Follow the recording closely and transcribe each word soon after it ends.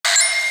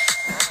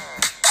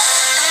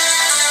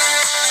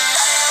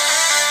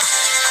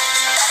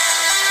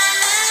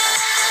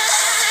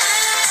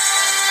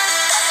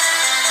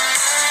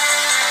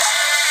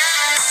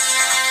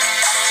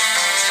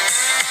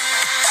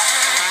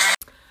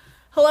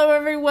Hello,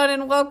 everyone,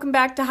 and welcome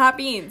back to Hot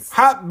Beans.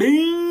 Hot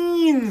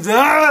Beans!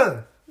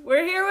 We're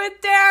here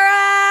with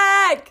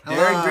Derek!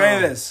 Derek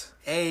Dravis.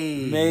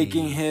 Hey.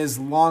 Making his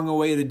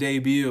long-awaited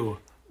debut.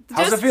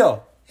 How's it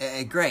feel?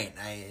 Great.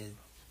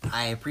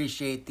 I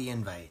appreciate the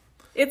invite.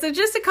 It's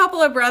just a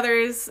couple of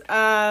brothers,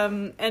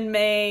 and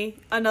May,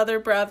 another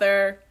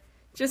brother,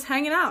 just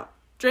hanging out,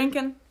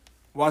 drinking,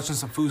 Watching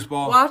some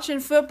foosball. watching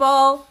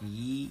football.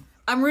 Ye-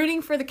 I'm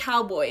rooting for the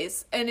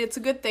Cowboys, and it's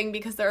a good thing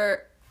because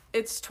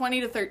it's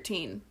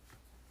 20-13.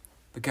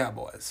 The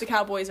Cowboys. The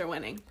Cowboys are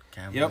winning.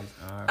 Cowboys Yep.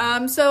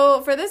 are-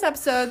 So for this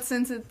episode,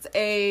 since it's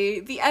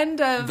the end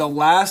of The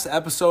last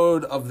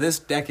episode of this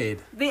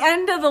decade.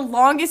 the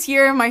longest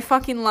year of my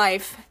fucking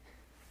life,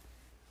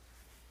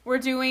 we're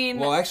doing.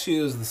 Well, actually,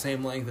 it was the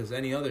same length as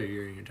any other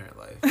year in your entire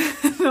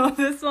life. No,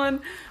 this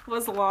one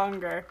was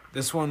longer.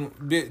 This one,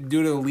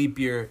 due to the leap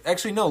year.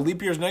 Actually, no,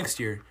 leap year's next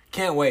year.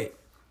 Can't wait.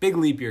 Big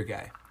leap year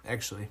guy,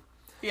 actually.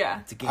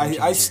 Yeah, It's a game I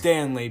changer.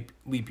 stand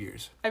leap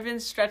years. I've been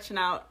stretching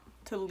out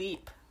to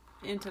leap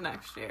into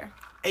next year.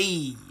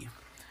 Hey.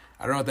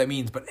 I don't know what that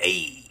means, but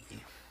hey.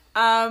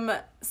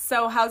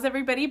 So how's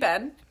everybody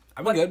been?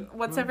 I've been good.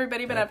 What's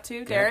everybody been up to,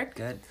 Good, Derek?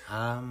 Good.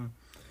 I'm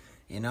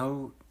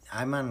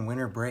on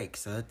winter break,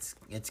 so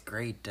it's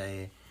great.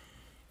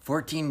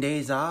 14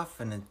 days off,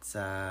 and it's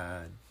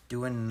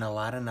doing a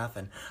lot of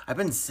nothing. I've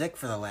been sick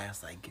for the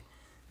last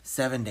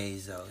 7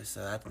 days though,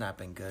 so that's not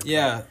been good.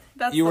 Yeah,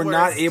 That's you the were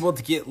not worst. able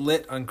to get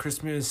lit on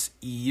Christmas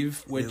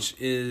Eve, which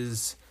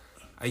is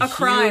a huge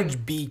crime.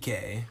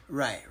 BK.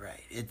 Right.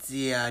 It's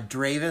the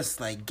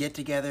Dravis get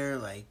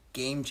together,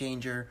 game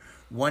changer.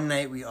 One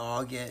night we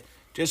all get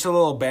Just a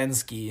little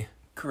Bensky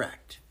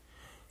correct,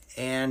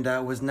 and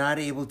was not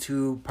able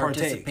to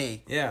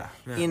participate Yeah.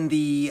 in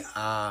the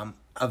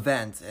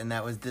event, and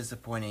that was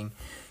disappointing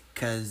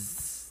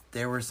because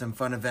there were some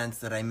fun events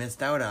that I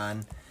missed out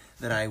on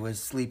that I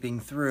was sleeping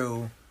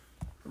through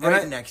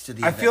right next to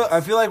the I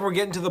events. feel like we're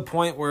getting to the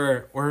point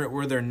where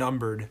they're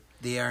numbered,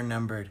 They are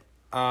numbered.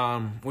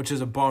 which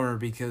is a bummer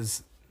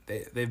because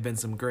they've been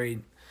some great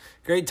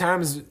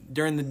times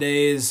during the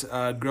days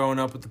growing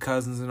up with the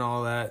cousins and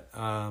all that.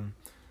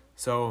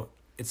 So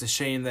it's a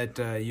shame that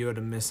you had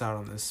to miss out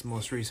on this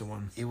most recent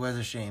one. It was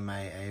a shame.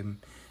 I'm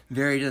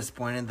very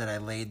disappointed that I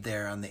laid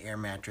there on the air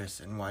mattress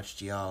and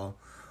watched y'all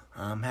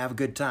have a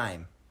good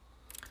time.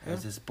 It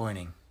was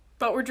disappointing.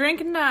 But we're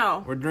drinking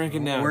now. We're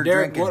drinking now. We're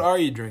Derek, drinking. what are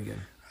you drinking?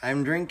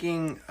 I'm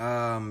drinking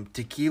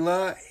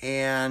tequila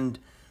and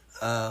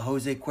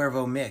Jose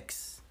Cuervo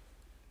mix.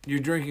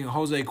 You're drinking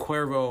Jose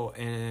Cuervo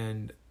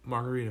and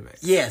margarita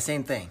mix. Yeah,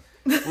 same thing.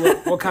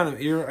 What kind of?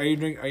 Are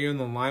you in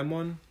the lime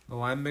one, the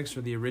lime mix,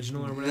 or the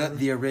original or whatever?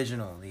 The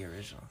original.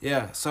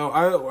 Yeah. So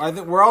I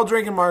think we're all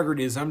drinking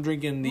margaritas. I'm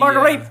drinking the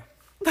Margarita.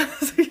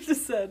 That's what you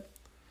just said.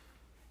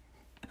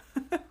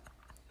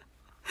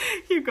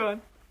 Keep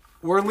going.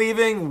 We're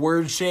leaving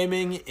word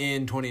shaming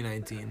in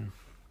 2019.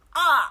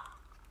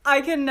 I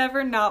can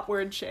never not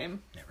word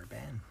shame. Never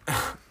been.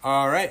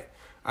 All right.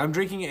 I'm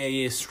drinking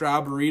a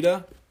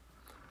strawberryta.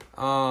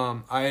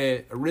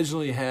 I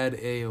originally had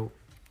an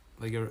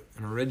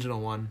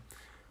original one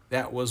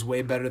that was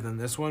way better than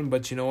this one,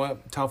 but you know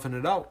what? Toughing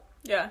it out.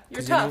 Yeah, you're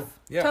 'Cause, you tough. know,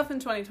 yeah. Tough in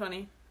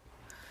 2020.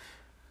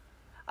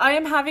 I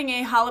am having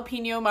a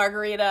jalapeno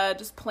margarita,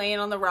 just plain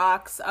on the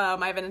rocks. I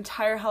have an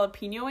entire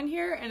jalapeno in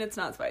here, and it's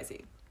not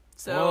spicy.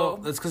 Well,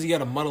 So, that's because you got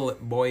to muddle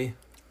it, boy.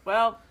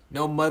 well,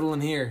 No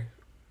muddling here.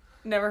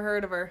 never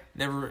heard of her.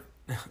 Never.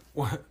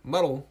 What?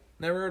 Muddle?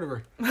 Never heard of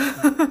her.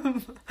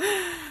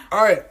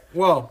 All right.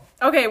 Well,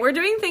 Okay, we're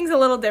doing things a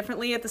little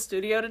differently at the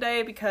studio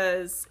today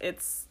because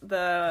it's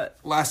the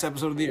last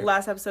episode of the year.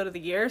 last episode of the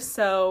year.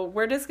 So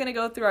we're just going to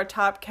go through our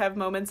top Kev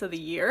moments of the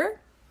year.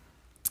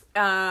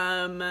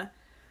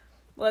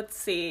 Let's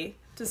see.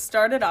 To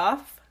start it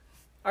off,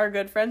 our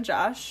good friend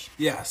Josh.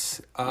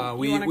 Yes. You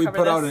We wanna we cover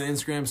put out an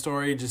this? Instagram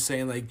story just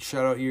saying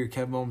shout out your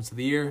Kev moments of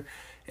the year,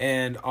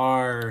 and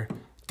our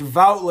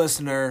devout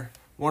listener,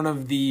 one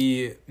of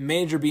the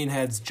major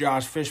beanheads,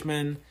 Josh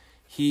Fishman,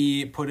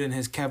 he put in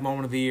his Kev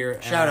moment of the year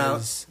shout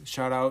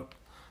out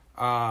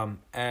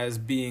as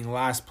being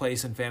last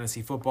place in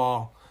fantasy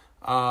football.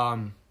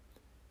 All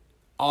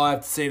I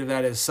have to say to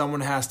that is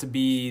someone has to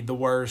be the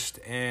worst,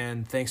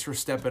 and thanks for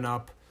stepping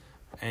up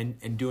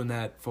and doing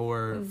that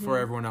for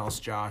everyone else,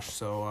 Josh.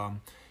 So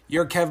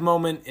your Kev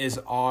moment is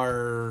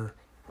our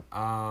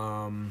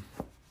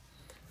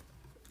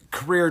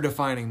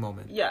career-defining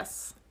moment.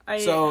 Yes, I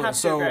So have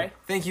to agree.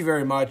 thank you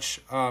very much.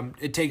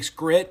 It takes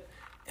grit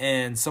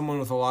and someone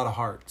with a lot of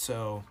heart.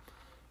 So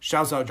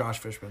shouts out Josh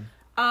Fishman.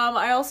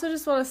 I also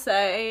just want to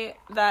say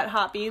that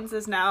Hot Beans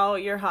is now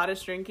your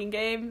hottest drinking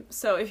game.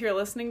 So if you're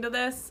listening to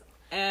this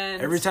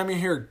and Every time you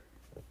hear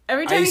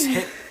every time ice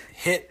you,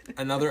 hit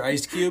another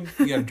ice cube,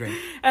 you gotta drink.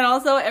 and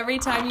also every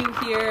time you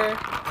hear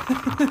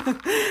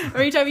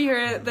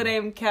the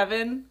name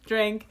Kevin,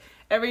 drink.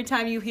 Every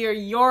time you hear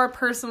your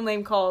personal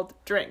name called,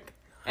 drink.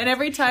 And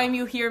every time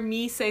you hear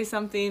me say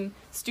something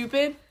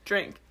stupid,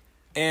 drink.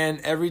 And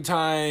every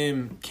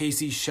time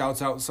Casey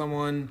shouts out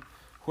someone,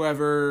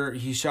 whoever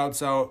he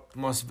shouts out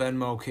must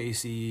Venmo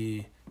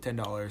Casey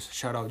 $10.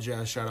 Shout out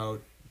Jess. Shout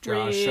out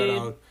Josh. Reed. Shout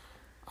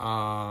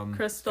out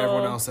Crystal.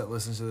 everyone else that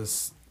listens to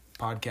this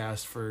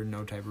podcast for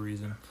no type of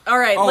reason. All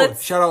right, Oh,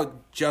 shout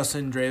out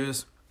Justin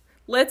Dravis.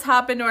 let's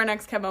hop into our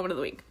next Kev moment of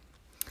the week.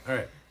 All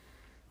right.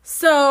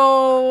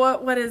 So,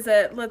 what is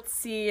it? Let's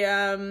see.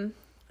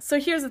 So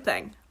here's the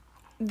thing.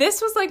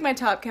 This was like my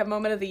top Kev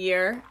moment of the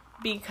year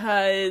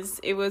because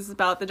it was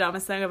about the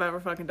dumbest thing I've ever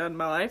fucking done in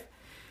my life.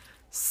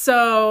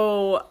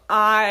 So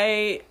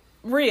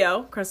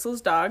Rio,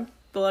 Crystal's dog,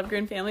 the Love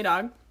Green family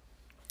dog,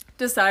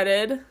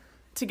 decided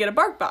to get a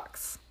bark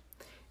box.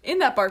 In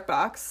that bark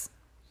box,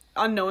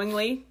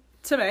 unknowingly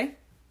to me,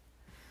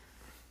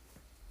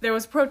 there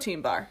was a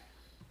protein bar.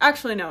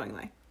 Actually,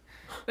 knowingly.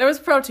 There was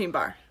a protein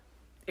bar.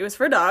 It was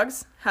for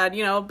dogs. Had,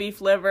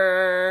 beef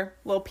liver,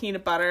 little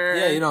peanut butter.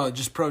 Yeah,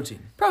 just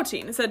protein.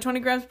 Protein. It said 20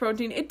 grams of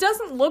protein. It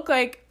doesn't look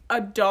like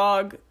a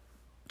dog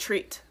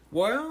treat.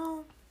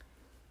 Well,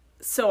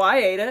 So I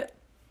ate it.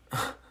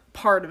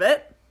 Part of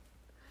it.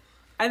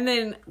 And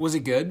then, was it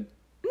good?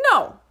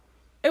 no,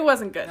 it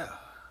wasn't good.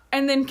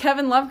 And then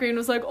Kevin Lovegreen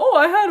was like, oh,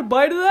 I had a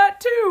bite of that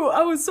too.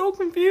 I was so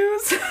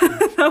confused.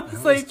 I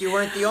was like, you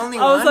weren't the only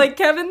one. I was like,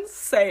 Kevin,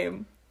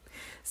 same.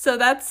 So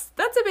that's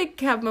a big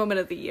Kev moment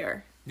of the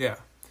year. Yeah.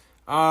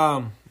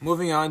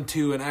 Moving on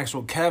to an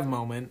actual Kev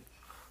moment.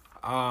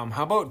 How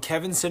about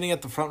Kevin sitting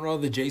at the front row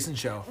of the Jason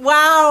show?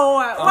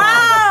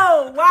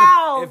 Wow.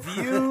 Wow.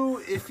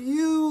 If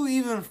you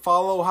even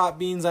follow Hot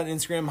Beans on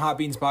Instagram, Hot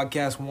Beans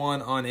Podcast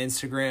 1 on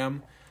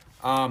Instagram,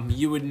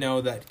 you would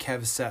know that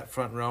Kev sat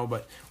front row.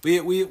 But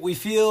we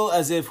feel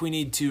as if we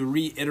need to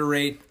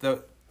reiterate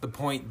the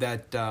point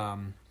that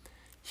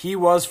he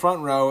was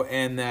front row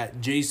and that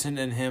Jason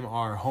and him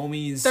are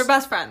homies. They're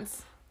best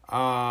friends.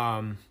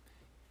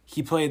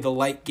 He played the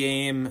light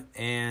game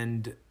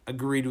and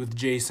agreed with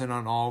Jason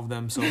on all of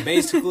them. So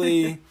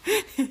basically,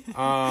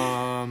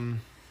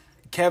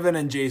 Kevin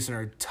and Jason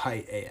are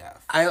tight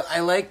AF. I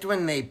liked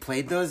when they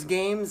played those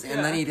games,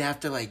 and then Yeah. he'd have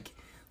to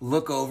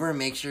look over and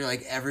make sure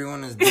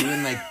everyone was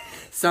doing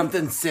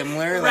something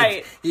similar.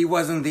 Right. He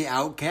wasn't the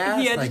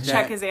outcast. He had like to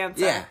check that. his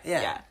answer.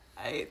 Yeah.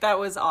 That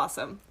was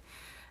awesome.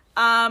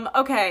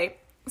 Okay.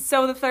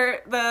 So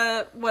third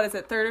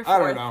or fourth? I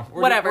don't know.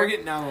 Whatever. We're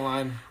getting down the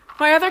line.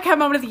 My other Kev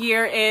moment of the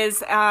year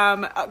is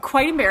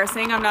quite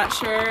embarrassing. I'm not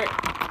sure.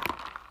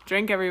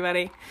 Drink,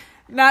 everybody.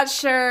 Not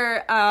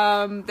sure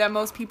that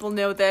most people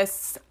know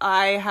this.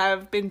 I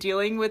have been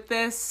dealing with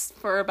this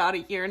for about a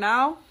year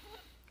now.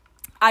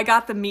 I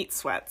got the meat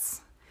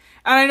sweats.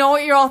 And I know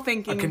what you're all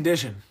thinking. A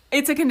condition.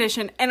 It's a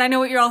condition. And I know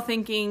what you're all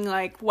thinking,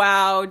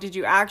 wow, did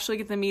you actually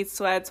get the meat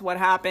sweats? What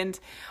happened?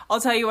 I'll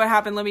tell you what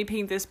happened. Let me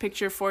paint this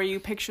picture for you.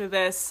 Picture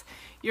this.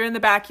 You're in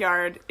the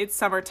backyard. It's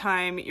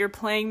summertime. You're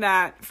playing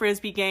that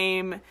Frisbee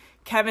game.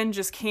 Kevin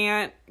just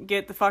can't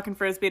get the fucking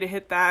Frisbee to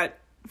hit that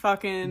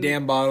fucking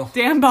Damn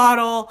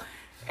bottle.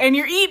 And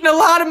you're eating a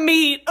lot of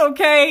meat,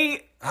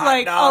 okay?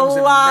 Hot dogs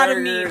a lot and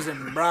of meat. burgers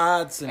and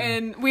brats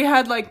And we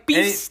had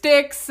beef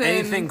sticks and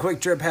anything Quick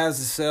Trip has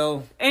to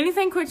sell.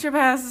 Anything Quick Trip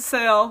has to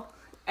sell.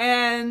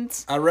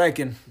 And I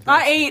reckon.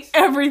 I ate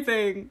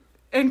everything.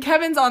 And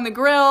Kevin's on the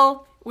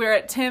grill. We're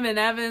at Tim and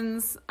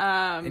Evan's.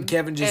 And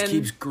Kevin just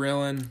keeps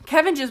grilling.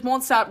 Kevin just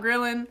won't stop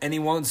grilling. And he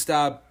won't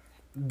stop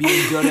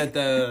being good at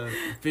the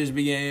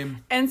Frisbee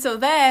game. And so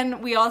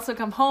then we also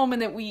come home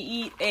and then we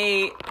eat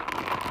a...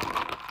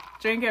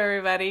 Drink,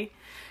 everybody.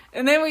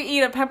 And then we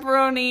eat a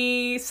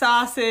pepperoni,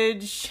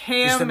 sausage,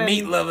 ham, Just a and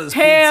meat lover's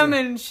ham pizza.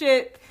 and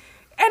shit.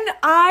 And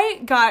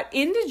I got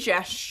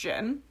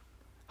indigestion,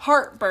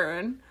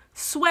 heartburn,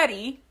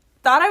 sweaty,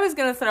 thought I was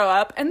going to throw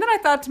up. And then I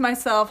thought to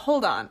myself,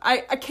 hold on. I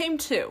came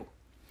to,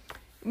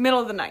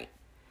 middle of the night.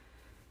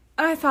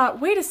 And I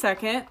thought, wait a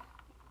second.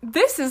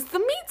 This is the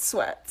meat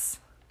sweats.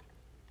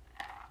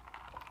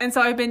 And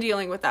so I've been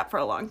dealing with that for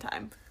a long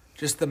time.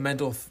 Just the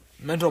mental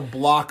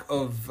block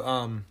of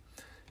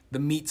the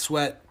meat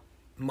sweat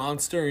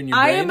monster in your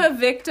brain. I am a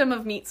victim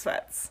of meat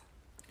sweats.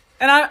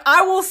 And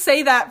I will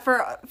say that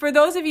for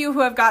those of you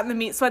who have gotten the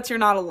meat sweats, you're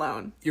not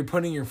alone. You're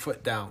putting your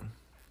foot down.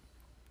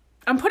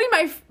 I'm putting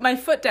my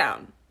foot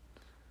down.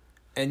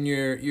 And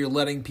you're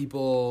letting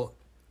people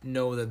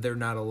know that they're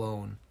not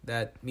alone.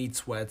 That meat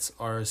sweats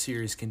are a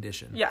serious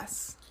condition.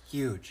 Yes.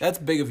 Huge. That's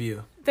big of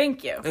you.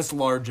 Thank you. That's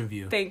large of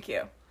you. Thank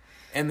you.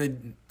 And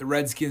the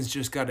Redskins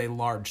just got a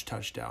large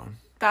touchdown.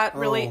 That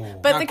really, Oh,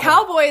 but not the quite.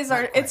 Cowboys Not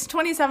are, quite. it's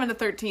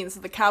 27-13, so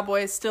the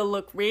Cowboys still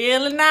look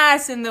really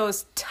nice in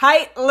those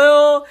tight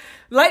little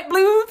light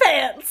blue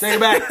pants. Take it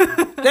back.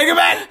 Take it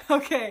back.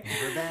 Okay.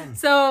 Never been.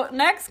 So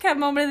next Kev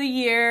moment of the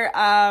year,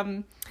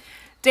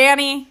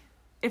 Danny,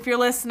 if you're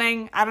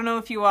listening, I don't know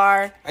if you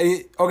are.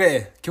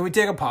 Okay, can we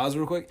take a pause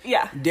real quick?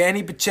 Yeah.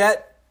 Danny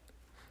Pachette.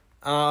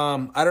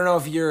 I don't know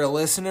if you're a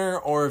listener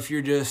or if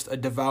you're just a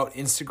devout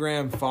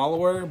Instagram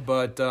follower,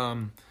 but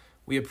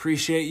we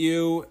appreciate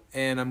you,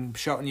 and I'm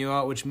shouting you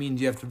out, which means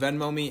you have to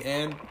Venmo me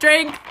and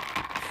drink,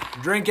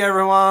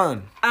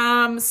 everyone.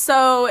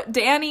 So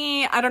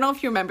Danny, I don't know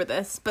if you remember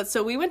this, but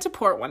so we went to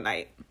Port one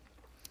night,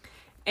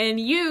 and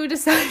you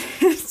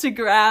decided to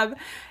grab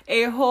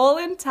a whole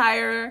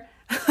entire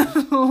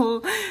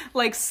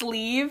like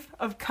sleeve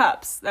of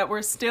cups that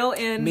were still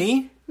in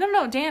Me?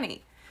 No,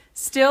 Danny.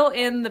 Still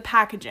in the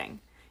packaging.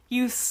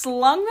 You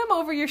slung them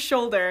over your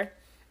shoulder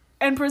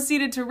and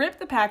proceeded to rip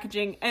the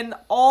packaging, and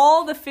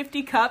all the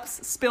 50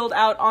 cups spilled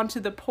out onto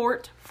the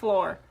port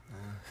floor.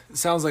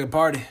 Sounds like a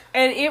party.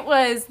 And it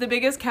was the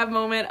biggest Kev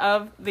moment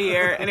of the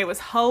year, and it was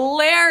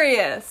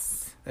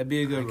hilarious. That'd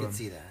be a good I one. could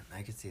see that.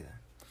 I could see that.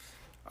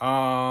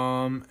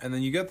 And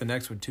then you got the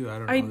next one too. I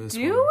don't know I this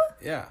do? one.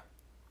 Yeah.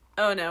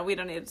 Oh no, we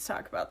don't need to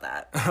talk about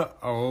that.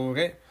 Oh,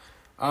 okay.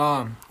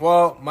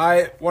 Well,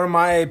 one of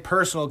my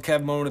personal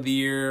Kev moment of the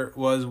year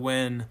was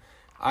when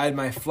I had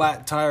my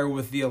flat tire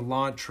with the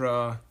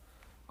Elantra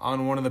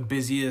on one of the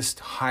busiest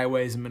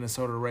highways in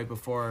Minnesota right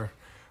before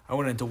I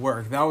went into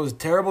work. That was a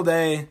terrible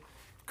day,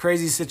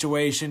 crazy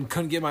situation.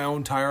 Couldn't get my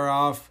own tire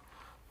off.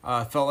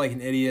 Felt like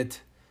an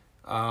idiot.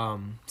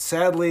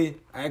 Sadly,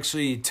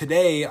 actually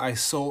today I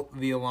sold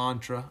the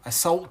Elantra.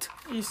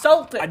 You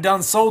sold it. I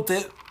done sold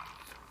it.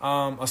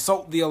 I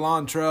sold the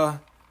Elantra.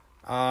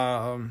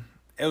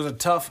 It was a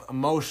tough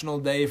emotional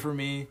day for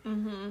me.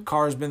 Mm-hmm.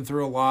 Car's been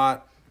through a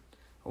lot.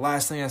 The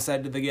last thing I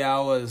said to the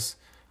gal was,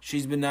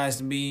 she's been nice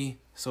to me,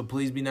 so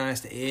please be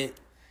nice to it.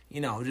 You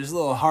know, just a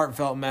little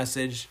heartfelt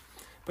message.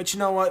 But you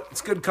know what?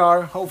 It's a good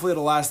car. Hopefully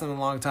it'll last them a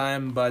long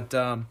time. But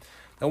the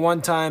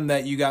one time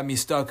that you got me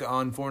stuck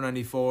on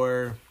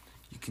 494,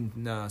 you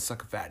can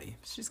suck a fatty.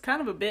 She's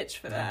kind of a bitch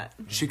for that.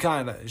 She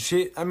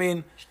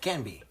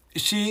can be.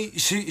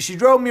 She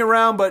drove me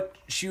around, but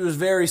she was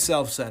very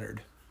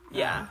self-centered.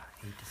 Yeah.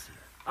 I hate to see it.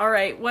 All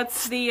right,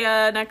 what's the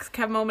next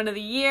Kev moment of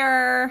the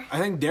year? I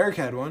think Derek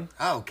had one.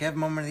 Oh, Kev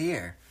moment of the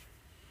year.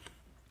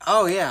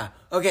 Oh, yeah.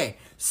 Okay,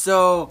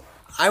 so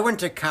I went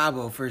to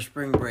Cabo for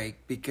spring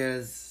break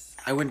because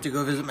I went to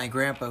go visit my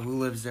grandpa who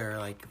lives there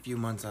like a few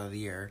months out of the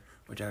year,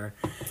 whichever.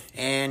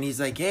 And he's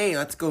like, hey,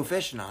 let's go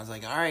fishing. I was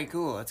like, all right,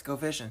 cool, let's go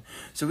fishing.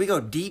 So we go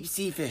deep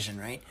sea fishing,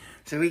 right?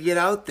 So we get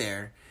out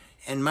there,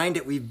 and mind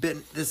it,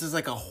 this is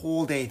like a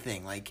whole day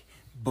thing, like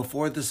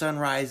before the sun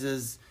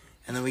rises,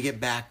 and then we get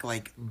back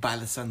like by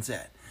the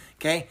sunset.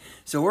 Okay?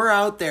 So we're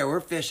out there, we're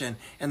fishing,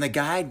 and the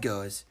guide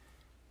goes,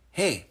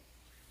 hey,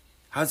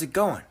 how's it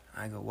going?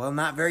 I go, well,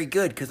 not very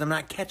good because I'm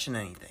not catching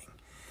anything.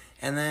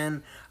 And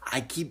then I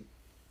keep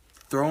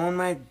throwing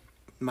my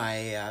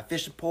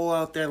fishing pole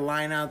out there,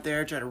 line out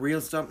there, try to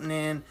reel something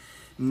in.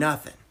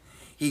 Nothing.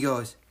 He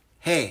goes,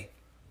 hey,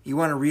 you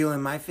want to reel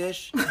in my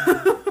fish?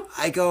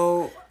 I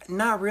go,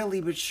 not really,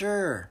 but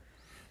sure.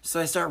 So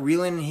I start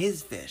reeling in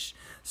his fish.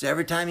 So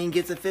every time he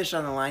gets a fish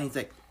on the line, he's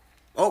like,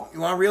 oh, you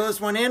want to reel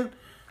this one in?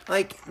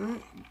 Like,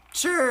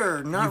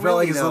 sure, not You felt really,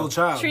 like his though. little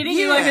child. Treating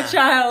you like a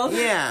child.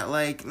 Yeah,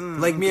 like...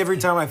 Like me every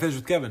time I fish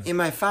with Kevin. in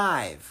my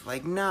 5.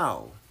 Like,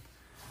 no.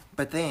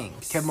 But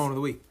thanks. Kev moment of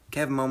the week.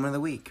 Kev moment of the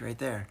week, right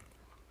there.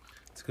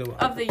 It's a good one.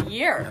 Of the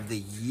year. Of the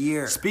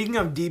year. Speaking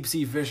of deep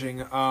sea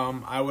fishing,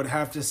 I would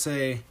have to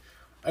say,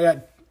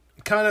 I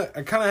kind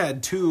of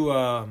had two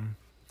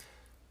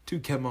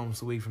Kev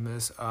moments of the week from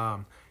this.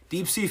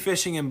 Deep sea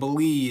fishing in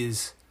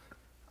Belize,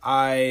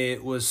 I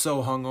was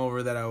so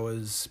hungover that I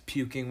was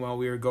puking while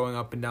we were going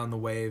up and down the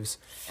waves.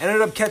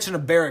 Ended up catching a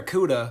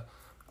barracuda,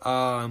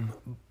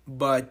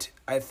 but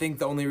I think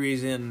the only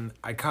reason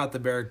I caught the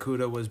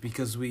barracuda was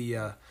because we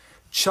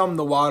chummed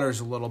the waters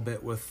a little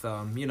bit with,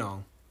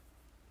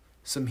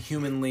 some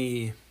human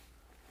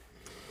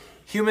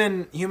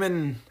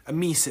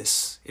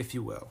emesis, if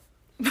you will.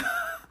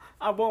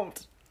 I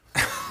won't.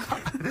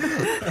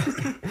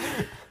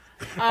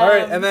 All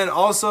right, and then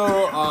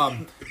also,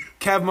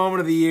 Kev moment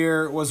of the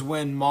year was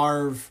when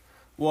Marv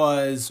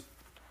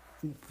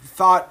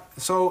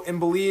so in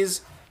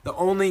Belize, the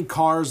only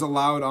cars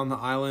allowed on the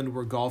island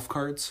were golf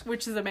carts.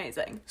 Which is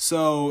amazing.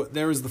 So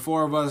there was the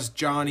 4 of us.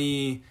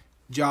 Johnny,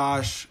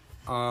 Josh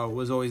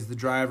was always the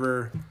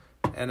driver,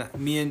 and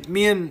me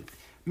and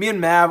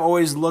Mav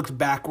always looked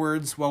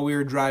backwards while we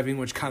were driving,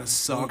 which kind of You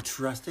sucked.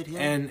 trusted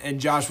him? And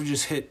Josh would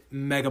just hit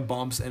mega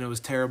bumps, and it was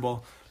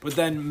terrible. But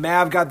then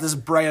Mav got this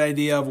bright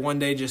idea of one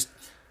day just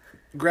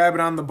grabbing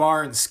on the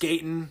bar and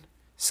skating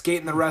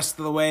the rest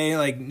of the way,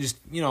 like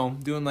just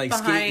doing like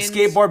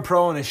skateboard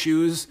pro in his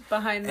shoes.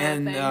 Behind that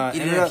And thing. He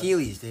didn't have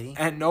Heelys, did he?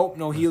 And nope,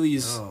 no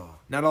Heelys. Oh.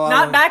 Not allowed.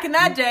 Not back in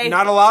that day.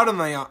 Not allowed on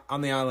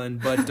the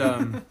island, but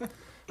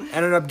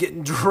ended up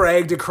getting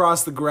dragged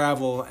across the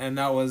gravel, and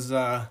that was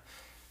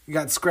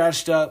got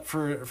scratched up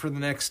for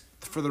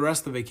the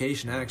rest of the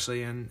vacation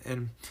actually, and it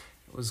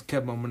was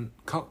Kev moment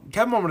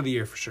of the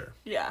year for sure.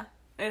 Yeah,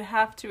 I'd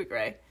have to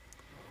agree.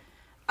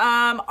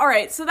 All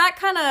right, so that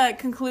kind of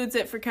concludes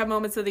it for Kev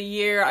Moments of the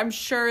Year. I'm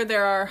sure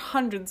there are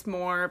hundreds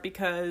more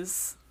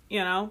because,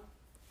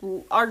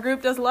 our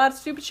group does a lot of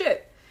stupid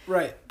shit.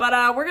 Right.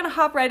 But we're going to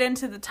hop right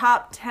into the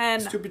top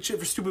 10. Stupid shit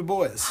for stupid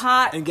boys.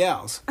 Hot. And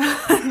gals.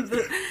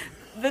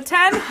 The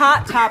 10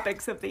 hot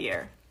topics of the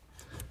year.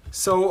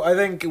 So I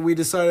think we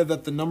decided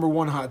that the number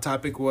one hot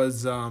topic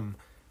was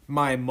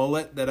my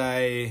mullet that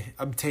I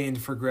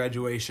obtained for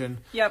graduation.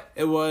 Yep.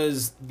 It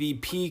was the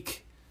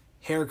peak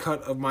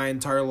haircut of my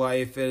entire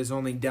life. It is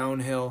only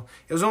downhill.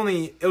 It was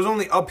only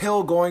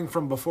uphill going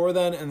from before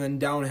then, and then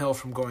downhill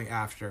from going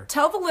after.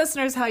 Tell the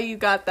listeners how you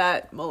got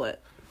that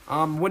mullet.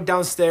 Went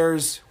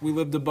downstairs. We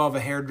lived above a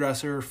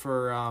hairdresser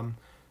for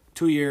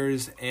 2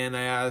 years, and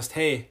I asked,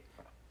 hey,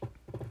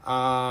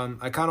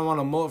 I kind of want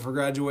a mullet for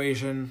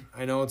graduation.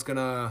 I know it's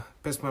gonna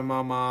piss my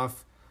mom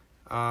off,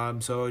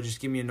 so just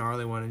give me a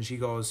gnarly one. And she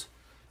goes,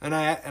 and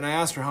I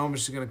asked her how much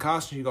it's gonna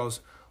cost, and she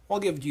goes, well,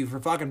 I'll give it to you for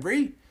fucking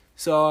free.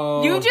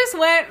 So You just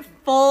went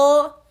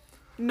full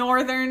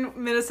northern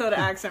Minnesota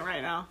accent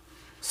right now.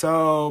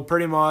 So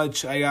pretty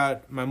much, I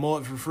got my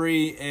mullet for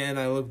free, and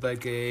I looked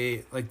like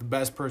the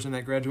best person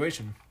at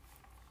graduation.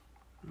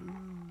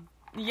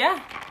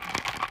 Yeah.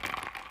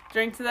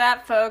 Drink to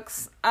that,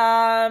 folks.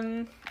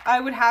 I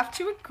would have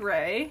to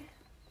agree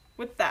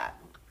with that.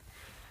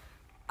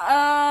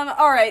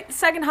 All right.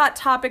 Second hot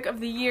topic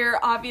of the year.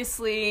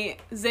 Obviously,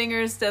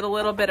 Zingers did a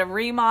little bit of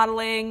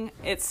remodeling.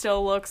 It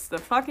still looks the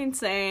fucking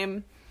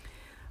same.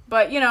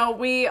 But,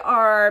 we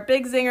are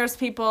big Zingers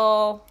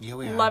people. Yeah,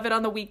 we are. Love it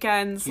on the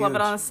weekends. Love it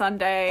Huge. on a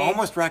Sunday.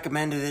 Almost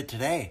recommended it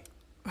today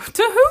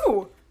To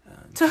who?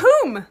 To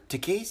whom? to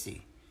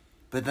Casey.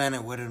 But then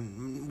it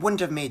wouldn't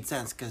have made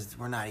sense because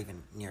we're not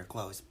even near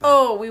close. But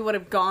Oh, we would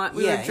have gone.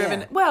 We would have driven.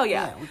 yeah. Well,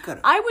 yeah. Yeah, we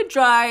could've.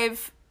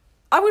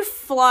 I would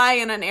fly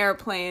in an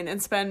airplane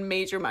and spend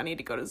major money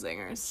to go to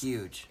Zingers.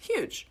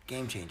 huge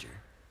game changer.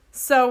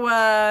 So,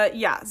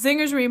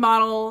 Zingers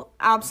remodel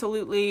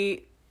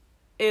absolutely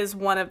is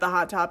one of the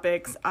hot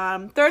topics.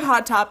 Third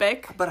hot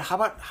topic. But how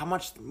about how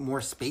much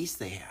more space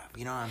they have?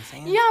 You know what I'm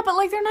saying? Yeah, but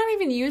they're not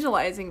even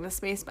utilizing the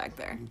space back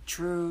there.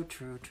 True.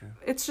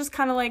 It's just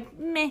kind of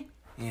meh.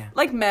 Yeah.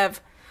 Like Mev.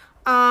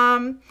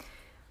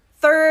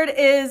 Third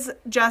is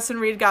Jess and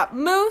Reed got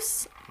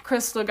Moose.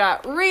 Crystal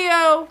got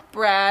Rio.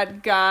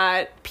 Brad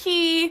got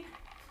P.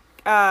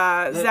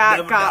 Zach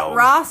got dog.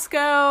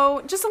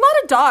 Roscoe. Just a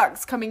lot of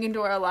dogs coming into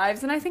our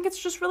lives, and I think it's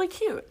just really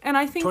cute. And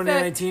I think that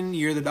 2019,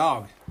 you're the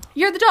dog.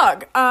 you're the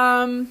dog.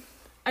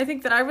 I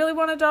think that I really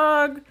want a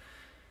dog,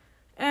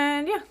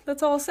 and yeah,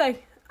 that's all I'll say.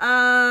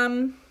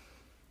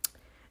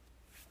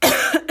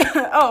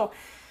 Oh,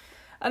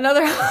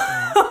 another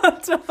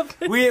hot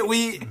topic.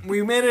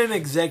 We made an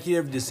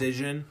executive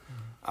decision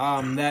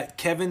that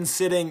Kevin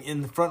sitting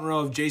in the front row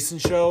of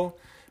Jason's show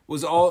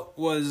was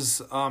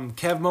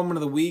Kev moment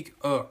of the week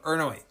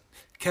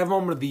Kev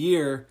moment of the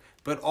year,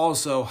 but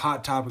also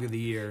hot topic of the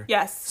year.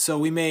 Yes. So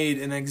we made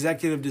an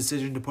executive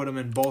decision to put him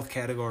in both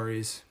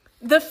categories.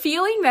 The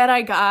feeling that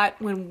I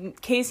got when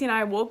Casey and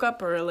I woke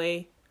up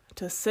early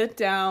to sit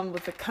down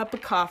with a cup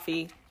of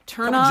coffee,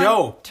 turn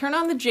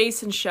on the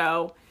Jason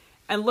show,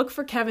 and look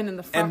for Kevin in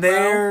the front And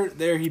row.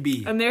 there he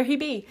be. And there he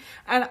be.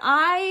 And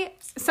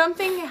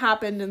something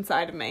happened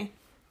inside of me.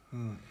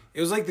 It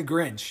was like the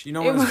Grinch. You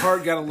know when his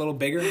heart got a little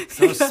bigger?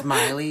 So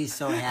smiley,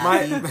 so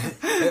happy.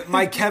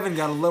 My Kevin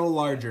got a little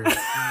larger.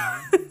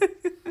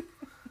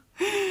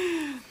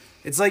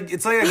 It's like a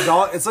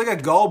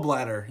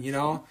gallbladder, you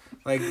know?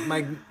 Like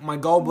my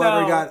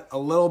gallbladder No. got a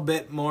little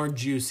bit more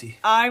juicy.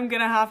 I'm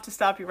going to have to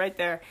stop you right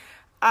there.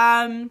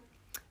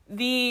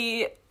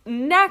 The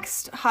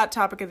next hot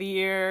topic of the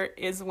year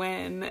is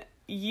when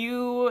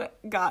you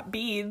got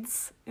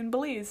beads in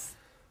Belize.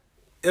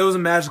 It was a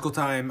magical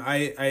time.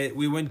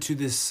 We went to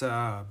this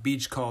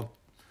beach called,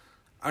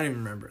 I don't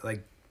even remember,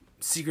 like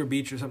Secret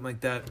Beach or something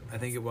like that. I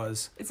think it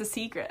was. It's a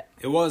secret.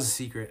 It was a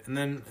secret.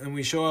 And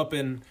we show up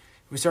and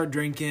we start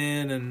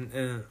drinking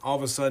and all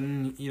of a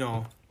sudden,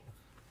 a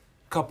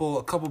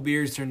couple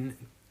beers turn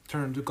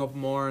into a couple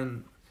more,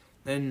 and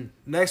then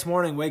next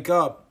morning wake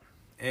up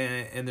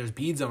and there's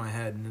beads on my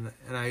head, and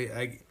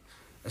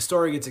a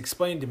story gets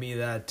explained to me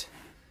that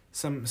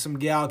some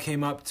gal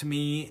came up to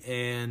me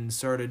and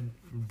started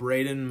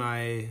braiding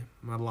my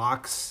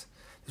locks.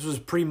 This was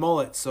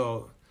pre-mullet,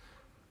 so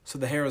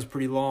the hair was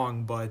pretty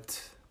long,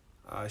 but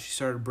she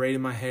started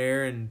braiding my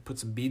hair and put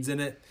some beads in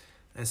it.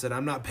 And I said,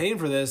 I'm not paying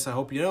for this, I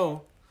hope you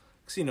know.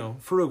 Because,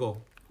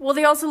 frugal. Well,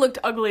 they also looked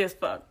ugly as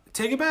fuck.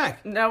 Take it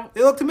back. No.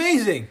 They looked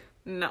amazing.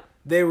 No.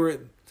 They were...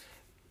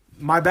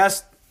 My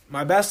best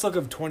look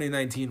of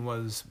 2019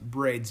 was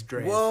braids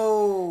Drave.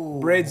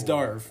 Whoa. Braids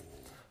Darv.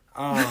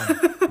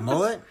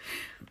 Mullet?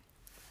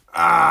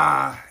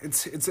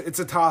 It's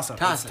a toss-up.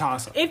 It's a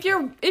toss-up. If you're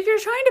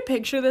trying to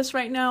picture this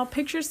right now,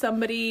 picture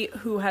somebody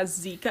who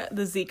has the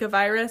Zika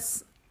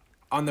virus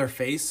On their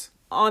face.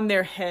 on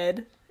their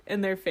head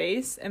and their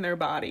face and their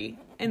body.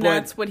 And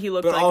that's what he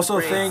looked but like.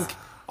 But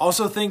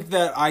also think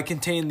that I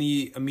contain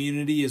the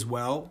immunity as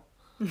well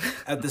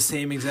at the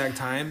same exact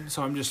time,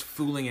 so I'm just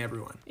fooling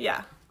everyone.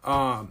 Yeah.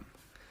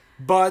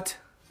 But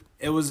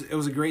it was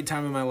a great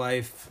time in my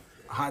life.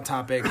 Hot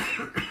topic.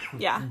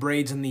 Yeah.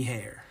 Braids in the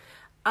hair.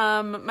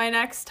 My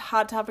next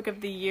hot topic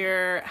of the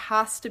year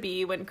has to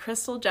be when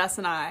Crystal, Jess,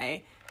 and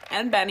I,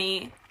 and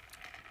Benny,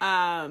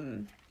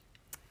 and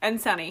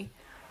Sunny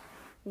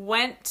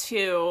went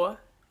to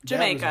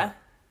Jamaica.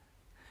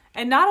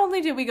 And not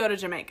only did we go to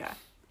Jamaica,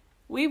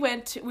 We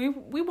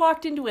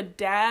walked into a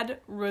dad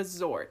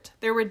resort.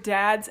 There were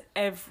dads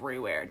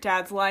everywhere.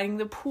 Dads lining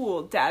the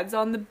pool, dads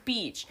on the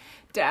beach,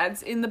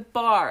 dads in the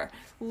bar.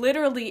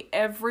 Literally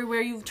everywhere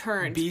you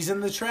turned. Bees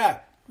in the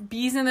trap.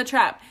 Bees in the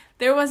trap.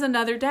 There was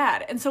another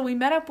dad. And so we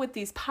met up with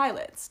these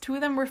pilots. 2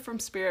 of them were from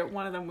Spirit,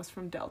 1 of them was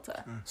from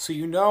Delta. So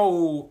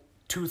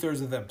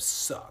 2/3 of them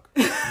suck.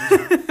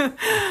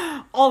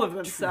 All of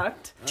them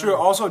sucked. True.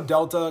 Also,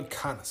 Delta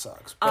kind of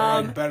sucks,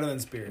 but like better than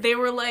Spirit. They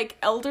were like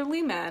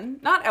elderly men.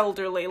 Not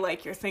elderly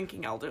like you're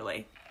thinking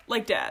elderly.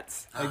 Like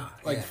dads.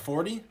 Like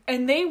 40?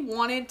 And they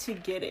wanted to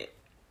get it.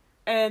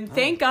 And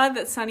thank God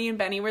that Sonny and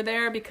Benny were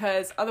there,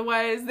 because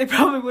otherwise they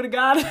probably would have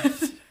got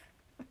it.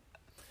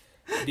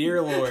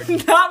 Dear Lord.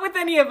 Not with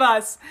any of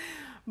us,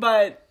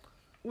 but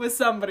with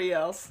somebody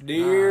else.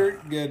 Dear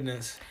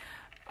goodness.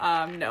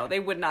 No, they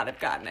would not have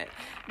gotten it.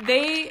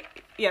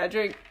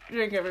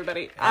 Drink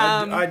everybody.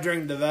 I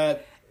drink to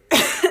that.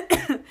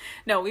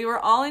 No, we were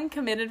all in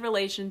committed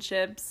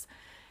relationships.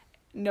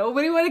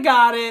 Nobody would have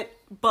got it,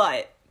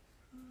 but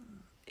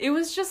it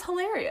was just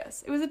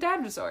hilarious. It was a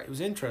dad resort. It was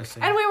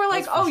interesting. And we were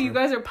like, That's for you sure.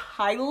 guys are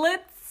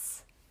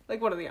pilots?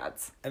 Like, what are the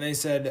odds? And they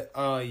said,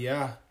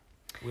 yeah,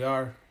 we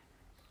are.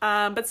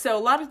 But so, a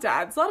lot of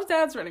dads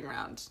running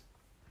around.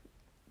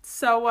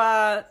 So,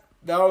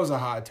 That was a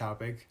hot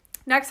topic.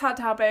 next hot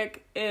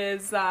topic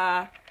is,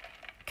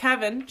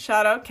 Kevin.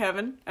 Shout out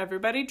Kevin.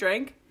 Everybody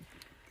drink.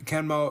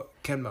 Kevin,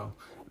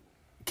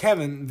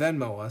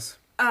 Venmo us.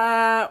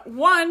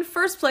 Won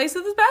first place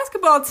with his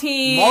basketball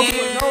team. No.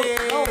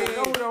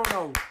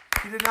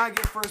 He did not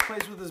get first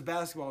place with his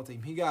basketball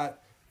team. He got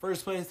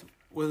first place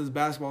with his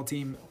basketball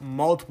team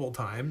multiple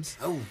times.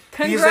 Oh,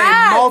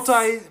 Congrats.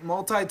 He's a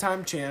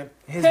multi-time champ.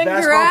 His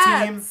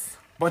basketball team,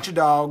 bunch of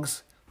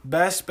dogs.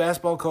 Best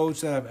basketball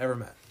coach that I've ever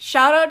met.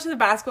 Shout out to the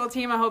basketball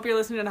team. I hope you're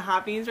listening to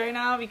Hot Beans right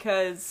now,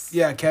 because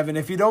Yeah, Kevin,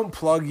 if you don't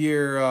plug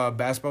your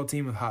basketball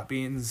team with Hot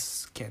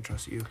Beans, can't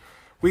trust you.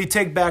 We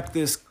take back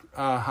this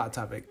hot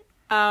topic.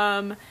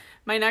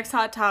 my next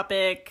hot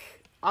topic,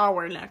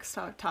 our next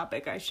hot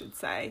topic, I should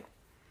say,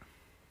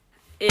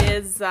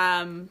 is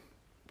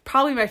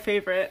probably my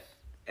favorite.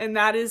 And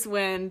that is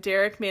when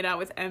Derek made out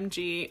with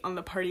MG on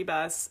the party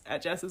bus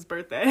at Jess's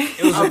birthday.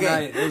 It was a okay.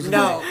 night. It was a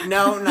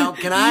No.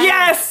 Can I?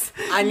 Yes!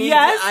 I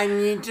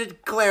need to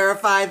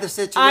clarify the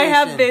situation. I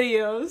have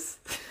videos.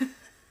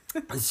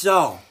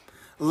 So,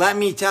 let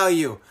me tell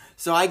you.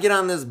 So I get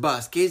on this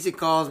bus. Casey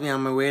calls me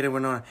on my way to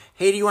Winona.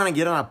 Hey, do you want to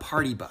get on a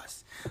party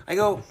bus? I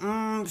go,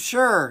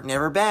 sure.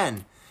 Never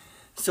been.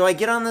 So I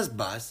get on this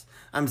bus.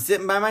 I'm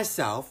sitting by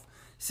myself,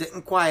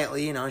 sitting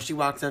quietly. She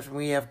walks up and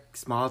we have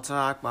small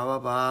talk, blah, blah,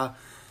 blah.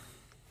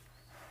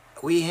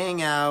 We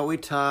hang out, we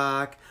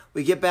talk.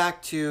 We get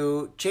back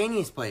to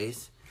Cheney's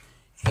place,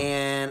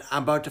 and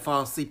I'm about to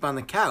fall asleep on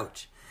the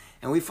couch.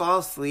 And we fall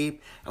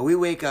asleep, and we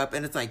wake up,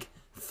 and it's like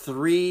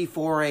 3,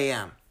 4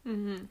 a.m.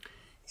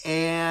 Mm-hmm.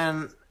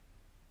 And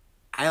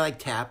I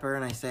tap her,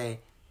 and I say,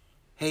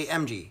 hey,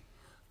 MG,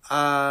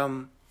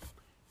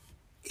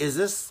 is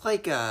this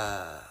like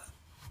a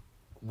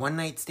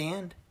one-night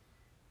stand?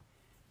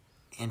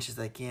 And she's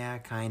like, yeah,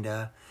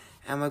 kinda.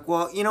 And I'm like,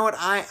 well, you know what?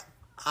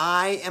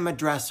 I am a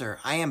dresser.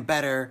 I am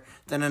better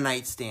than a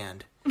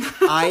nightstand.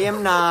 I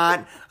am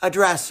not a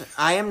dresser.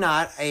 I am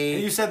not a...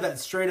 And you said that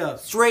straight up.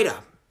 Straight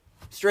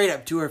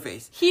up to her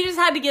face. He just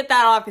had to get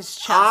that off his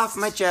chest. Off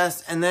my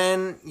chest. And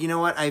then, you know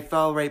what? I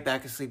fell right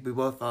back asleep. We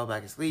both fell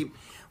back asleep.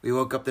 We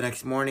woke up the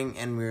next morning,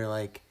 and we were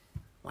like,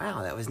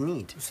 wow, that was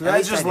neat. So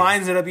that just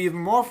lines it up even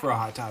more for a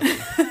hot topic.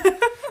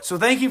 So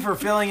thank you for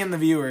filling in the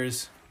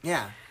viewers.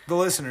 Yeah. The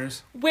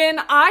listeners. When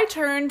I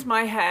turned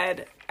my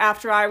head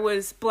after I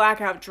was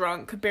blackout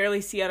drunk, could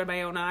barely see out of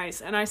my own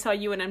eyes, and I saw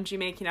you and MG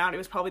making out, it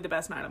was probably the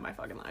best night of my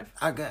fucking life.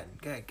 Oh, good.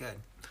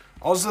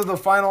 Also, the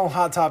final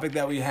hot topic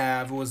that we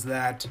have was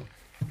that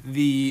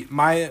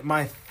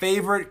my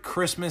favorite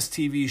Christmas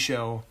TV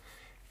show,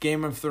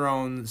 Game of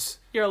Thrones,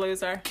 You're a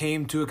loser.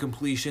 came to a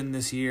completion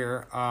this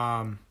year.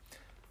 A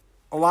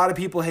lot of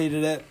people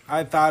hated it.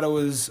 I thought it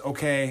was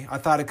okay. I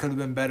thought it could have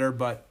been better,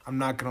 but I'm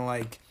not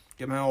gonna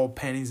get my old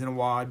panties in a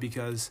wad,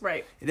 because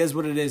Right. it is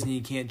what it is and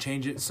you can't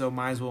change it, so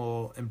might as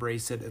well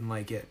embrace it and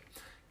like it,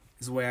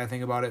 is the way I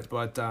think about it.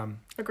 But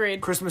Agreed.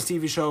 Christmas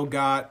TV show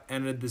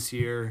ended this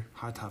year.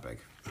 Hot topic.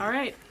 All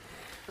right.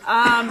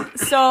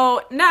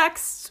 So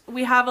next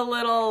we have a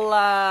little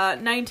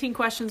 19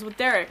 questions with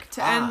Derek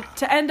to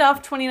end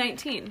off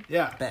 2019.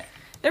 Yeah. Bet.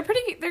 They're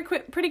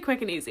pretty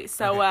quick and easy.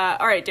 So Okay.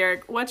 all right,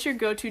 Derek, what's your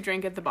go-to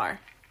drink at the bar?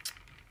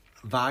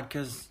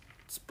 Vodka's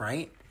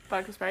Sprite.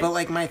 Vodka Sprite.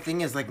 But my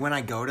thing is when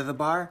I go to the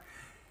bar,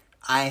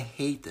 I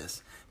hate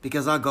this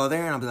because I'll go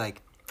there and I'll be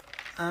like,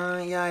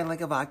 yeah, I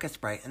like a vodka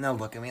Sprite, and they'll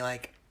look at me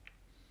like,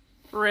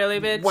 Really,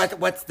 bitch?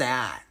 what's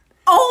that?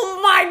 Oh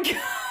my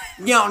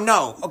god!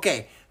 No,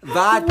 okay,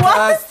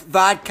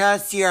 vodka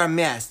Sierra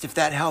Mist, if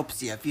that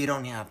helps you, if you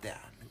don't have that,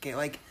 okay,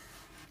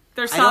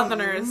 They're I don't-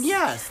 softeners.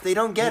 Yes, they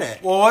don't get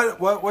it. Well,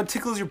 what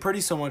tickles your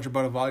pretty so much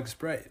about a vodka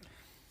Sprite?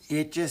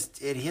 it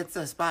hits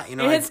a spot. You It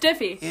know, hits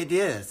diffy. It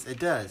is. It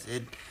does.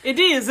 It does. It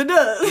is.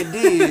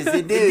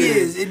 It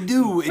is. It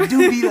do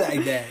be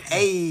like that.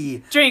 Hey.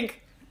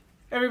 Drink.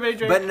 Everybody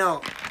drink. But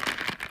no.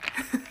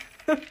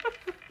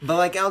 But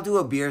like I'll do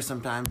a beer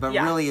sometimes, but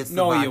Yeah. really it's the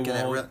No, you vodka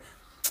that won't.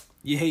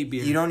 You hate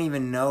beer. you don't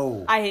even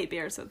know. I hate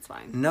beer, so it's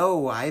fine.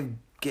 No, I've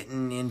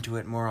getting into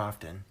it more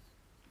often.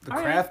 The All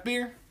right. craft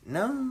beer?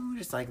 No,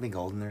 just like the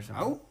golden or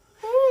something.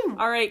 Oh.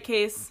 All right,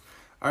 Case.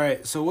 All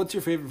right. So, what's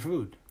your favorite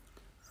food?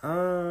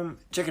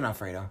 Chicken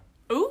Alfredo.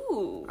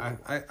 Ooh.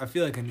 I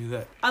feel like I knew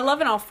that. I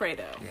love an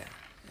Alfredo.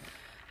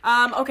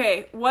 Yeah.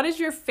 Okay, what is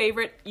your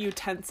favorite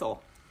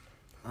utensil?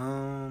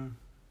 Um,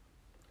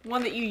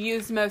 One that you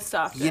use most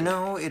often. you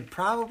know, it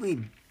probably,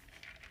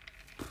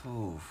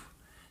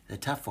 the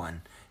tough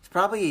one. It's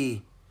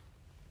probably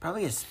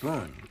a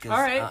spoon. 'Cause All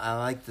right. I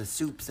like the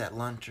soups at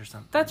lunch or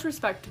something. That's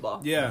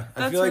respectable. Yeah, I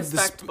That's feel like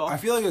respectable. I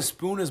feel like a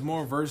spoon is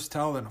more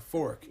versatile than a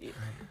fork,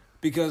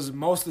 because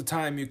most of the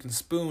time you can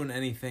spoon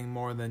anything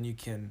more than you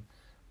can.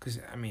 Because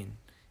I mean,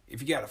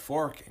 if you got a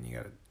fork and you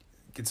gotta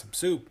get some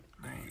soup,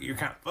 you're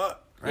kind of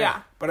fucked. Right?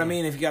 Yeah. But I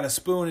mean, if you got a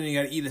spoon and you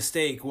gotta eat a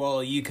steak,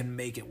 well, you can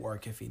make it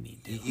work if you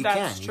need to. You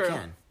That's can. true. You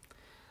can.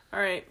 All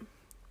right.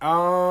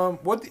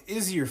 What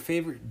is your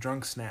favorite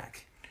drunk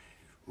snack?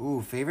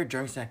 Ooh, favorite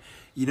drunk snack.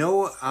 You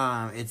know,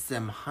 it's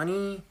them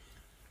honey.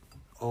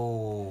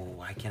 Oh,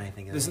 why can't I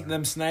think of the name?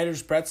 Them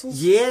Snyder's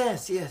pretzels?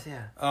 Yes, yeah.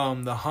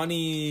 The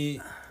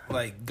honey,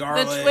 like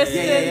garlic.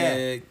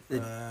 twisted-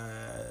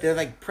 They're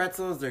like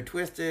pretzels. They're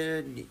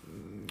twisted.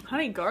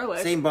 Honey garlic.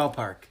 Same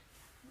ballpark.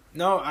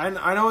 No, I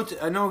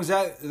know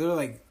exactly. They're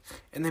like,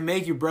 and they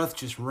make your breath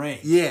just rain.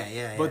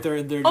 Yeah. But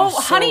they're just Oh,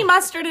 so- honey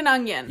mustard and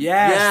onion.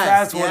 Yes,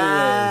 that's what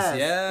yes. it is.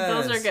 Yes.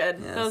 Those are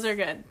good. Yes. Those are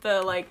good.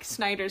 The like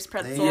Snyder's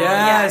pretzel.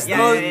 Yes, Yeah,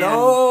 those, yeah.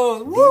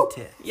 those. Woo. The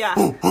tip. Yeah.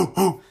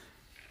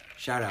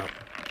 Shout out.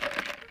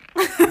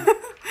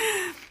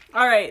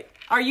 All right.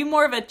 Are you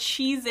more of a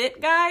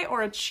Cheez-It guy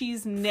or a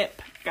Cheese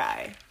Nip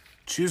guy?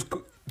 Choose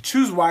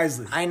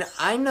wisely.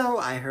 I know.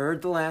 I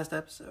heard the last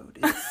episode.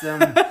 It's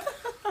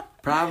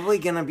probably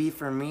gonna be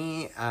for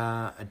me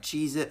a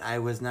Cheez-It. I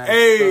was not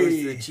exposed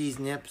to the cheese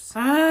nips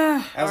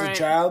As All a right.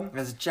 child,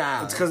 as a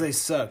child. it's because they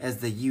suck. as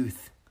the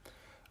youth.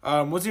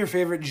 What's your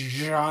favorite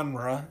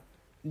genre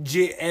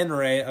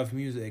of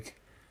music?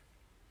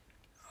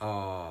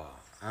 Oh,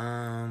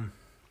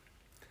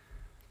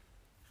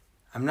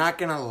 I'm not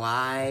gonna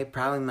lie.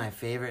 Probably my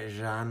favorite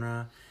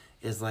genre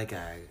is like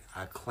a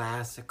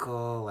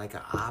classical, like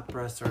an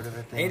opera sort of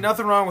a thing. Ain't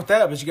nothing wrong with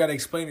that, but you got to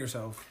explain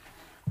yourself.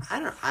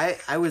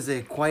 I was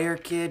a choir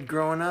kid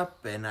growing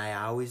up, and I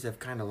always have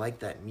kind of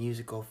liked that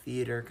musical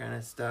theater kind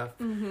of stuff.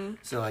 Mm-hmm.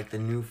 So like the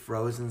new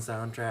Frozen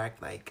soundtrack,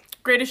 like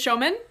Greatest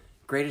Showman?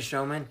 Greatest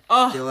Showman,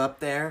 Oh, still up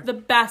there. The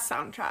best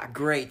soundtrack.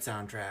 Great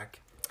soundtrack.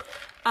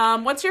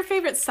 What's your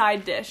favorite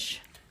side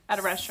dish at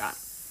a restaurant?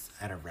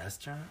 At a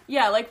restaurant?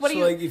 Yeah, like what So, do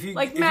you like, if you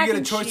mac get a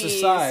and choice of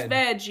cheese, side.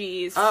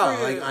 veggies, Oh,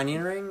 fruit. like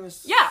onion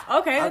rings? Yeah,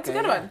 okay, that's a Okay,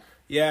 good yeah. one.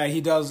 Yeah,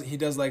 he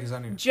does like his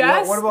onion.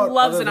 Jess loves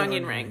other an than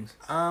onion ring. rings?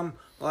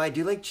 Well, I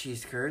do like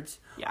cheese curds.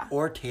 Yeah.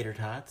 Or tater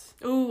tots.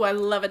 Ooh, I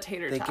love a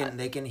tater They tot.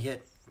 can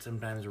hit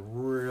sometimes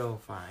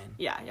real fine.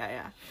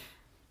 Yeah.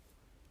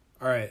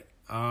 All right.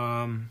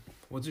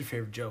 What's your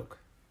favorite joke?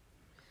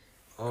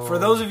 Oh. For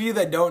those of you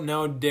that don't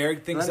know,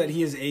 Derek thinks Let that me-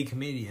 he is a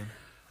comedian.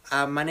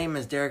 My name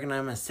is Derek, and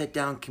I'm a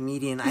sit-down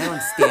comedian. I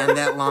don't stand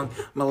that long.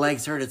 My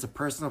legs hurt. It's a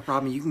personal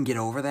problem. You can get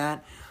over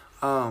that.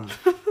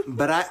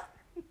 But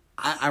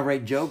I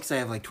write jokes. I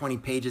have like 20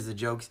 pages of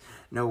jokes.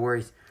 No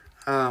worries.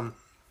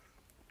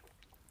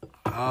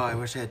 I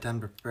wish I had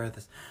time to prepare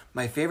this.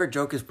 My favorite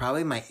joke is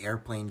probably my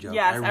airplane joke.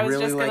 Yes, I was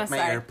really just gonna like my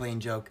say. airplane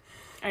joke.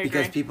 I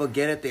Because agree. people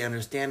get it, they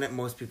understand it.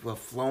 Most people have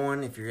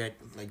flown. If you're at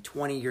like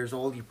 20 years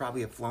old, you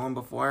probably have flown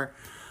before.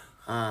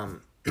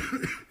 And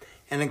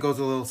it goes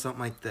a little something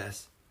like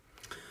this.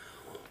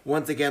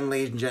 Once again,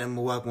 ladies and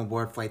gentlemen, welcome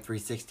aboard Flight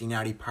 360,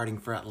 now departing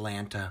for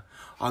Atlanta.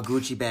 All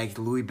Gucci bags,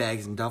 Louis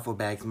bags, and duffel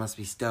bags must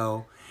be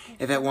stowed.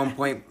 If at one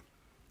point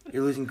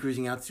you're losing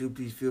cruising altitude,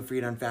 please feel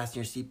free to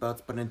unfasten your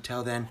seatbelts. But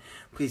until then,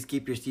 please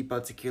keep your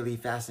seatbelt securely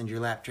fastened,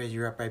 your lap trays,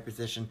 your upright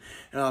position,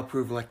 and all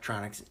approved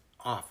electronics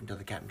off until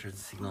the captain turns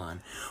the signal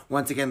on.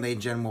 Once again, ladies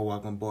and gentlemen,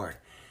 welcome aboard.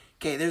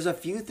 Okay, there's a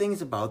few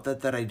things about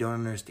that I don't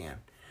understand.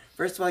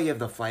 First of all, you have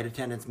the flight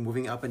attendants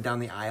moving up and down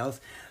the aisles,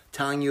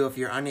 telling you if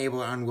you're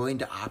unable or unwilling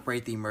to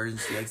operate the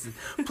emergency exit,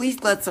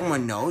 please let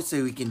someone know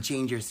so we can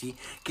change your seat.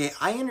 Okay,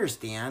 I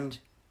understand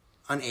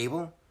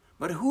unable,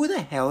 but who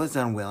the hell is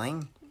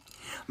unwilling?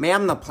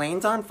 Ma'am, the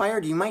plane's on fire.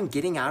 Do you mind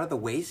getting out of the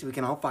way so we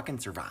can all fucking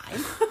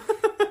survive?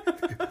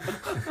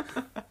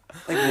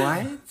 Like,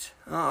 what?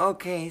 Oh,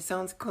 okay,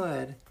 sounds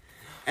good.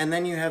 And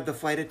then you have the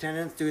flight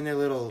attendants doing their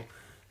little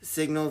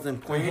signals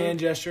and pointing. Hand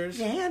gestures.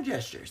 Yeah, hand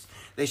gestures.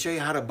 They show you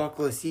how to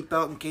buckle a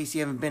seatbelt in case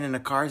you haven't been in a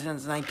car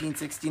since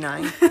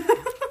 1969.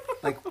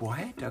 Like,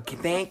 what? Okay,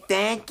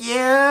 thank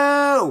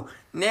you!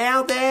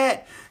 Nailed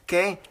it!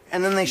 Okay,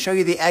 and then they show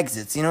you the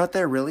exits. You know what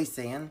they're really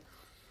saying?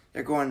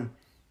 They're going,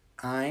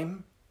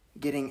 I'm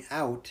getting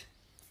out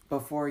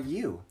before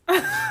you.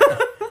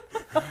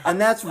 And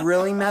that's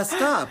really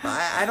messed up.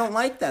 I don't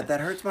like that. That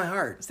hurts my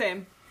heart.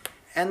 Same.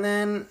 And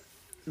then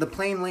the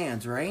plane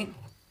lands, right?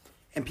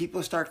 And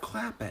people start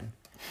clapping.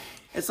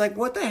 It's like,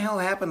 what the hell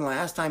happened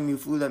last time you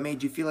flew that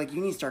made you feel like you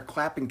need to start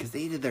clapping because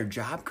they did their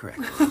job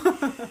correctly?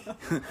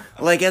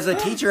 Like, as a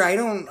teacher, I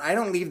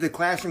don't leave the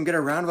classroom, get a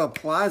round of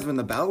applause when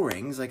the bell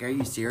rings. Like, are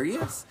you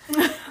serious?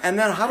 And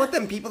then how about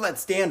them people that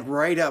stand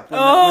right up when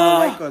the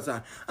light goes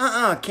on?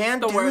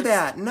 Can't do worst.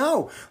 that.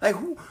 No. Like,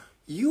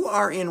 you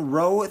are in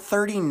row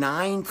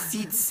 39,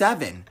 seat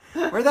 7.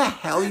 Where the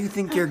hell you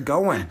think you're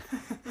going?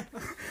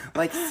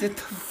 Like, sit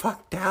the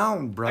fuck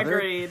down, brother.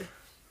 Agreed.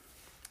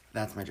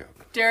 That's my joke.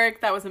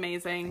 Derek, that was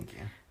amazing. Thank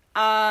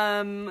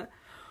you.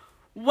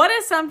 What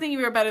is something you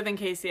were better than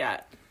Casey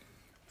at?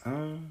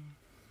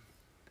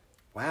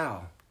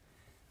 Wow.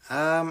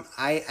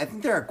 I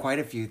think there are quite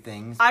a few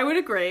things. I would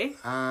agree.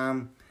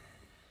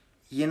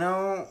 You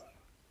know,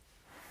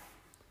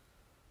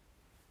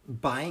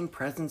 buying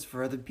presents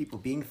for other people,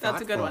 being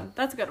thoughtful.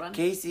 That's a good one.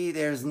 Casey,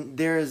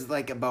 there's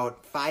like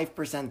about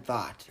 5%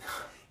 thought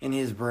in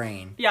his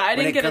brain. Yeah, I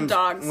didn't get a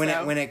dog, when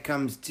so. it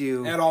comes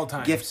to At all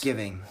times. gift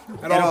giving.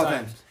 At all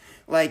times.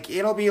 Like,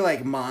 it'll be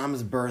like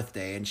Mom's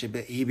birthday, and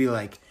he'd be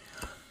like,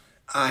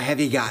 have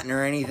you gotten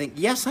her anything?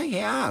 Yes, I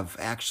have,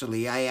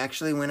 actually. I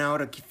actually went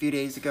out a few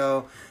days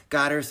ago,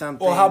 got her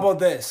something. Well, how about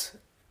this?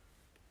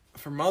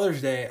 For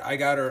Mother's Day, I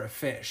got her a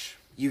fish.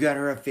 You got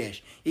her a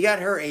fish. You got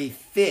her a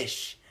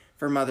fish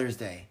for Mother's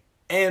Day.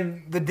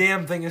 And the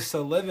damn thing is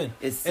still living.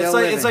 It's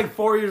It's like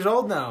 4 years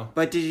old now.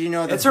 But did you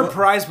know It's her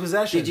prized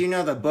possession. Did you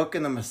know the book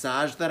and the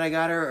massage that I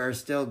got her are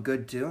still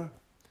good too?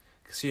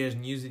 Because she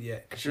hasn't used it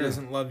yet. Because Sure. she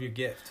doesn't love your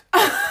gift.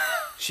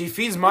 She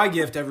feeds my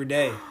gift every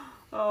day.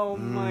 Oh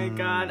my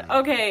god.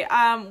 Okay,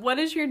 what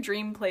is your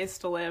dream place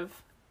to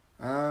live?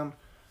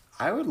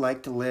 I would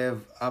like to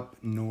live up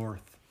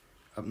north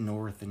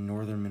in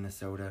northern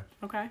Minnesota,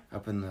 Okay.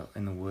 up in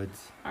the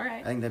woods. All I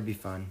right. think that'd be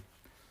fun.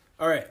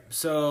 All right.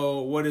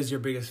 So, what is your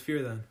biggest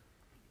fear then?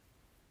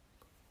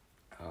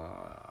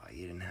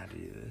 You didn't have to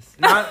do this.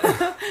 Not, No,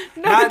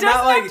 it doesn't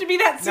have to be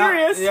that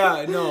serious.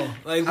 No.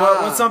 Like,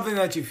 what's something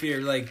that you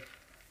fear? Like,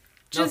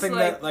 Just nothing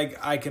like- that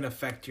I can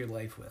affect your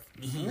life with.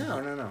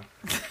 No.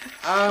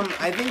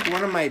 I think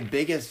one of my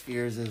biggest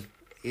fears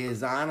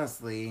is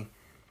honestly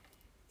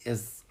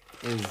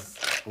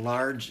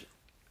large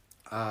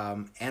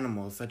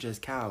animals such as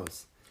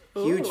cows.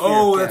 Huge fear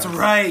Oh, of that's cows.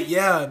 right.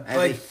 Yeah, I have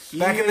like a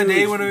back in the day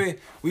huge- when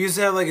we used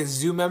to have like a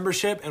zoo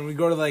membership, and we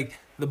go to like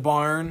the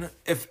barn.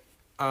 If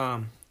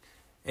any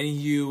of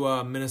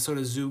you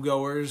Minnesota zoo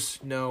goers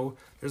know,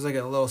 there's like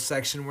a little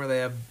section where they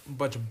have a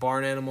bunch of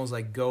barn animals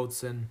like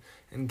goats and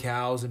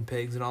cows and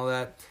pigs and all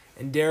that.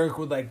 And Derek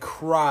would like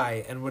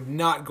cry and would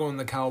not go in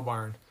the cow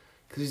barn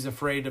because he's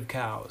afraid of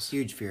cows.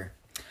 Huge fear.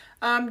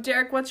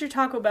 Derek, what's your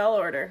Taco Bell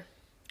order?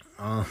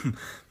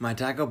 My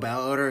Taco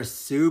Bell order is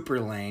super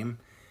lame.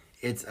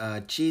 It's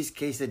a cheese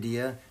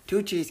quesadilla,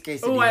 2 cheese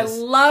quesadillas. Oh, I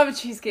love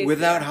cheesecake.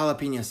 without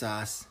jalapeno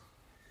sauce.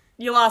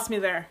 You lost me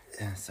there.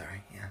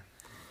 Sorry, yeah.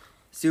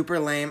 Super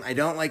lame. I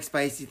don't like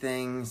spicy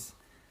things.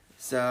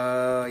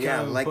 So, yeah,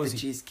 Kind of a like the pussy.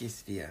 cheese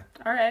quesadilla.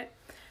 All right.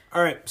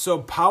 All right, so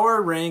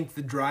power rank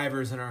the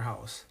drivers in our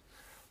house.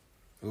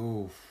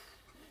 Ooh.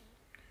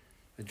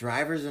 The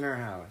drivers in our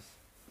house.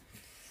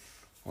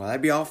 Well,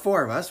 that'd be all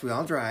 4 of us. We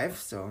all drive,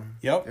 so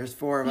Yep. there's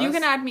 4 of us. You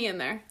can add me in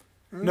there.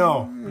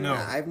 No.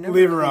 I've never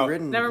Leave her really out.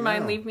 ridden. Never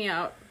mind, no. leave me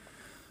out.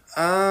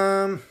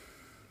 I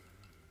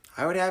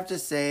would have to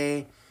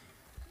say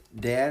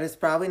Dad is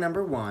probably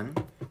number 1.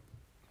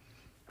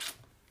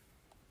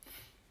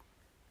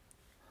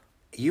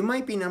 You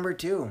might be number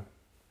 2.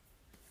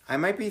 I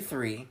might be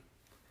 3.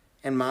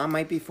 And Mom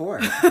might be 4.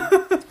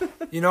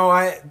 You know,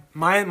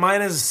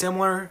 mine is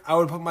similar. I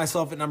would put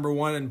myself at number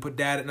 1 and put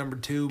Dad at number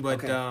 2,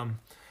 but Okay.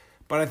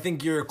 but I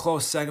think you're a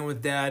close second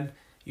with Dad.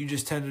 You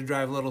just tend to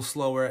drive a little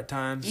slower at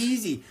times.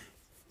 Easy.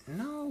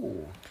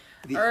 No.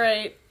 All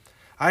right.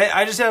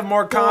 I just have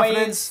more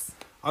confidence. Boys.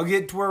 I'll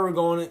get to where we're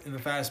going in the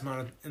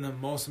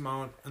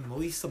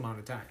least amount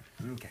of time.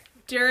 Okay.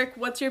 Derek,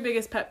 what's your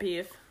biggest pet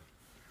peeve?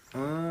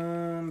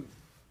 I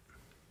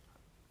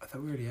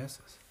thought we already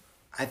asked this.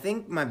 I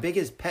think my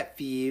biggest pet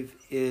peeve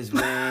is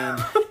when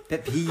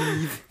pet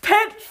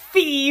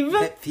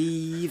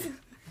peeve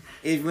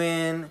is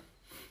when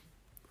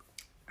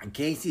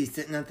Casey's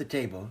sitting at the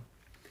table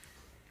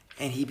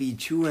and he be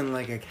chewing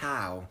like a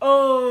cow,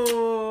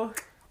 Oh.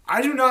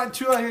 I do not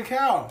chew like a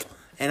cow.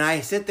 and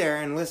I sit there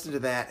and listen to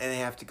that, and I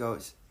have to go.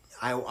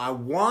 I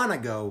want to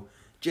go.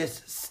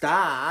 Just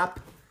stop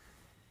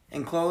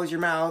and close your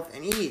mouth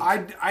and eat.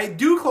 I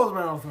do close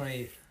my mouth when I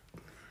eat.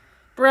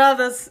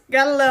 Brothers,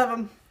 gotta love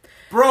them.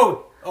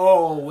 Bro,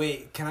 oh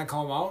wait, can I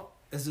call him out?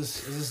 Is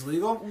this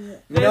legal?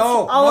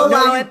 No, I'll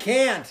allow you it.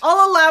 can't.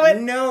 I'll allow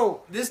it.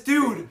 No. This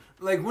dude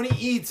like when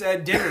he eats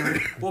at dinner,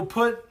 will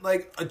put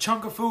like a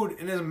chunk of food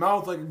in his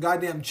mouth like a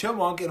goddamn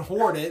chipmunk and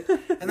hoard it,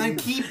 and then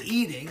keep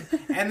eating,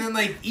 and then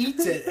like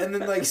eats it, and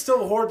then like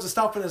still hoards the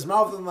stuff in his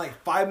mouth, and like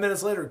 5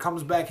 minutes later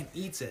comes back and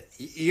eats it.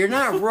 You're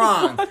not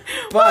wrong, What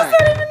but does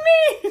that even mean?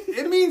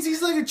 It means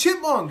he's like a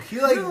chipmunk. He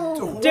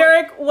like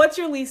Derek, what's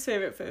your least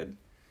favorite food?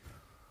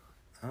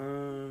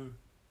 jalapenos.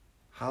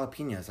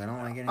 I don't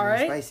like anything All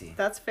right, spicy.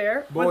 that's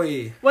fair.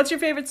 Boy. What's your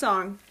favorite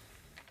song?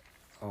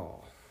 Oh,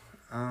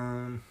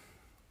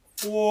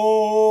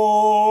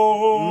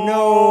 Whoa,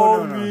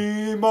 No.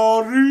 Marie.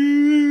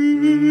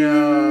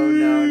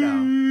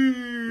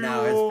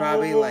 No, it's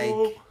probably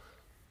like,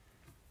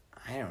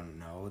 I don't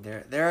know.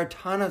 There are a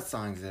ton of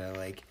songs that I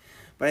like,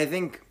 but I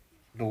think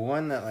the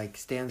one that like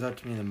stands out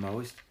to me the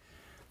most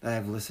that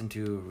I've listened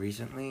to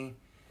recently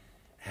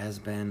has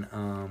been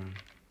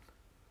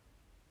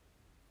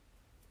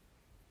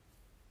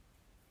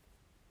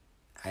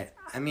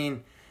I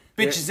mean,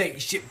 Bitches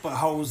ain't shit but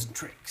hoes and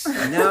tricks.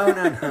 no.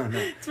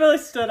 It's really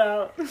stood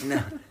out.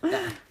 No,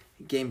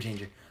 game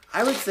changer.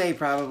 I would say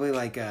probably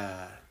like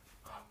I've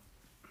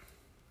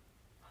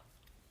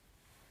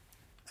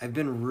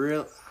been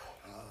real.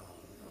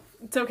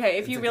 It's okay.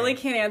 If you okay. really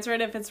can't answer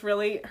it, if it's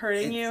really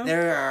hurting you,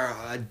 There are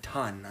a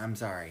ton. I'm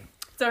sorry.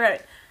 it's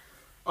alright.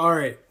 All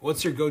right,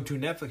 what's your go-to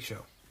Netflix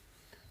show?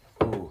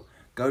 Ooh,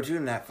 go to a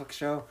Netflix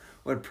show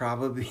would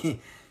probably be.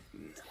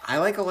 I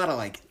like a lot of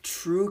like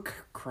true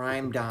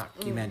crime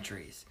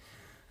documentaries.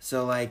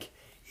 So like,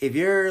 if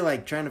you're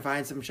like trying to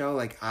find some show,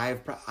 like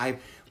I've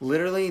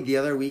literally the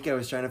other week I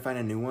was trying to find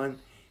a new one,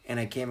 and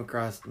I came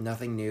across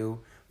nothing new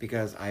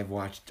because I've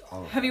watched all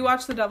of them. Have you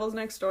watched The Devil's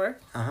Next Door?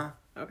 Uh-huh.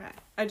 Okay.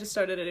 I just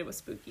started it. It was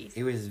spooky.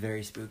 It was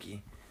very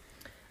spooky.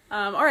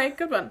 All right,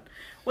 good one.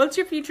 What's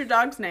your future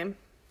dog's name?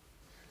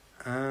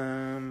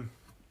 I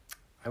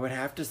would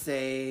have to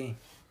say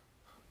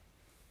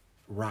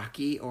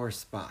Rocky or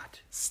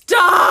Spot.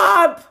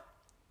 Stop!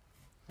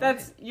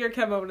 That's your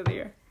Kev moment of the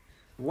year.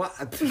 What?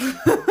 Does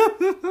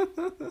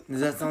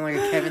that sound like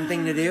a Kevin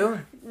thing to do?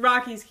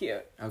 Rocky's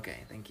cute. Okay,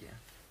 thank you.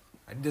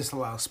 I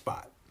disallow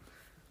Spot.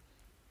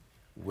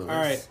 Willis.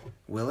 All right.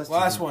 Willis.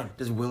 Last one.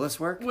 Does Willis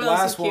work? Willis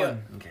Last is cute.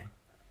 one. Okay.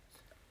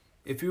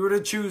 If you were to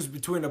choose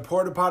between a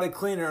porta potty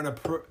cleaner and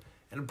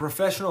a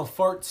professional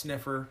fart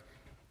sniffer,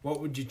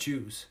 what would you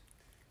choose?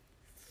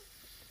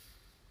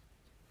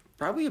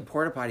 Probably a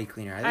porta potty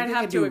cleaner. I think I'd I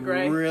have could to do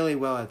agree. really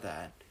well at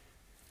that.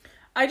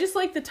 I just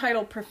like the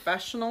title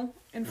professional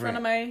in front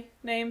of Right.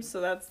 my name, so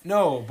that's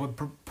No, but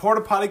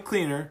porta potty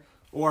cleaner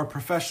or a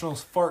professional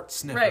fart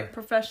sniffer. right.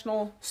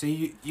 Professional. So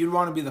you'd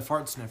want to be the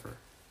fart sniffer.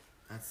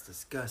 That's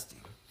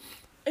disgusting.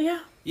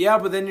 Yeah. Yeah,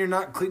 but then you're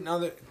not cleaning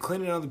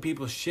other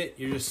people's shit.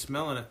 You're just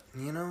smelling it.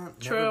 You know,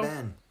 True. never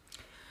been.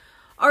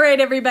 All right,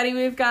 everybody,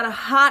 we've got a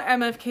hot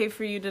MFK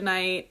for you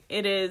tonight.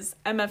 It is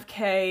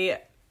MFK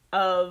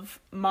of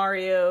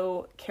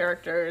Mario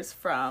characters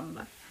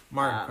from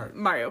Mario Kart.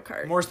 Mario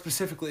Kart. More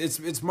specifically,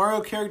 it's Mario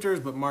characters,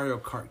 but Mario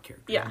Kart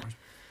characters. Yeah.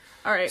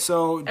 All right.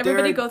 So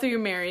Everybody Derek- go through your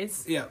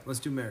Marys. Yeah, let's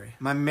do Mary.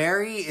 My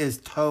Mary is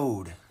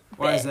Toad.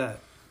 Why is Bet.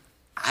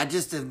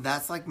 that?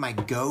 That's like my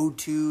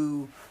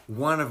go-to,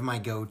 one of my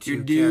go-to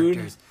Your dude?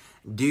 characters.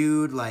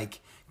 Dude, like,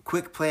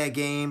 quick play a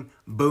game,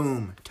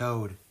 boom,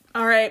 Toad.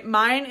 All right,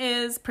 mine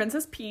is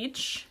Princess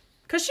Peach,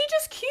 because she's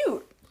just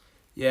cute.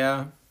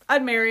 Yeah.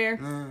 I'd marry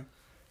her.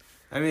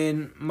 I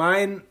mean,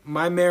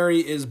 my Mary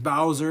is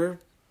Bowser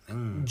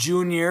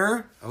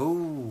Jr.,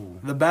 Oh.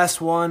 the best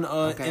one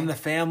Okay. in the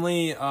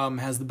family.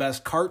 Has the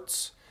best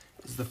karts,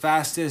 is the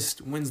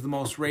fastest, wins the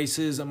most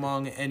races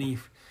among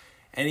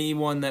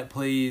anyone that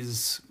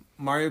plays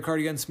Mario Kart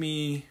against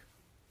me.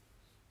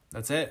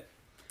 That's it.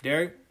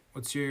 Derek,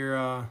 what's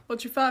your?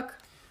 What's your fuck?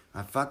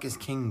 My fuck is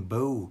King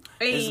Boo.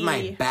 This is my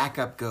Hey.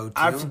 backup go-to.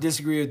 I have to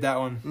disagree with that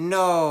one.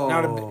 No.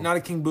 Not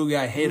a King Boo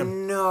guy. I hate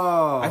him.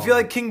 No. I feel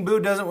like King Boo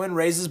doesn't win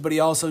races, but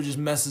he also just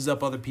messes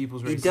up other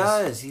people's He races.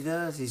 does. He's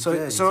So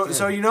good. so he's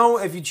so good. you know,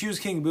 if you choose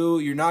King Boo,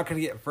 you're not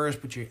gonna get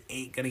first, but you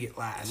ain't gonna get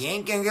last. You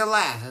ain't gonna get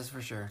last, that's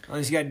for sure.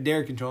 Unless you got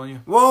Derek controlling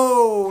you.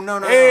 Whoa, no.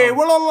 Hey,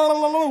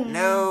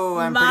 No,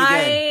 I'm pretty good.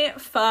 My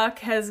fuck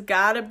has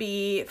gotta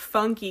be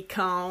Funky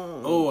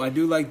Kong. Oh, I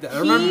do like that. I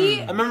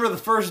remember the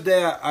first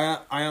day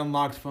I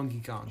unlocked Funky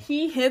Kong.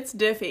 He hits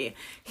Diffie.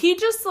 He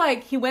just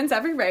he wins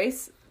every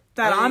race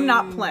that I'm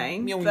not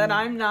playing, that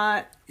I'm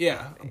not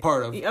Yeah, a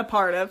part of, a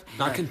part of.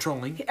 not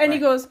controlling. And he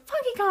goes,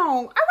 Funky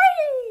Kong,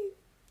 alright!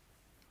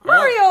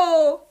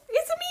 Mario!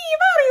 It's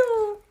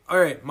me, Mario! All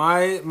right,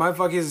 my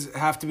fuckies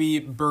have to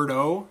be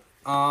Birdo.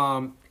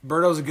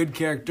 Birdo's a good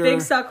character. Big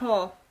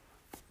suckhole.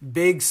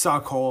 Big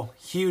suckhole,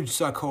 huge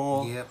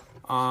suckhole. Yep.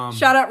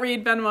 Shout out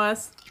Reed Ben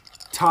West.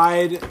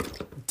 Tied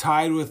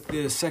with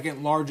the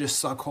second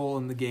largest suckhole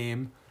in the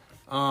game,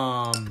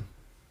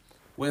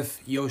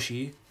 with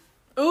Yoshi.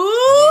 Ooh,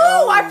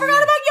 I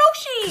forgot about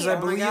Because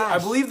Yoshi! I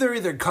believe they're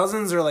either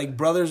cousins or like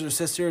brothers or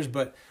sisters,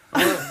 but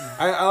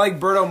I like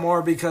Birdo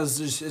more because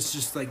it's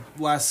just like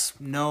less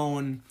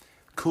known,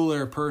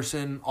 cooler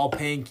person, all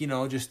pink,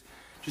 just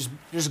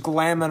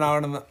glamming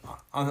out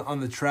on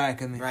the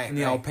track in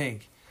the all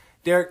pink.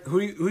 Derek, who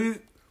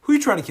you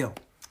trying to kill?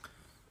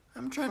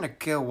 I'm trying to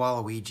kill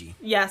Waluigi.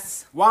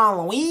 Yes.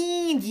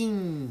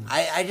 Waluigi.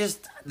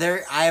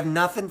 I have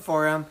nothing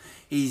for him.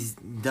 He's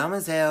dumb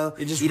as hell.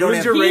 It just You don't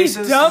ruins have- your He's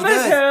races. dumb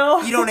as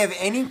hell. You don't have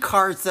any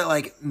cards that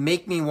like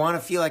make me want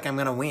to feel like I'm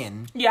gonna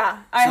win. Yeah,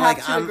 I So, have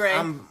like, to agree.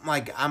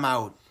 I'm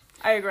out.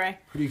 I agree.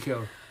 Who do you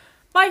kill?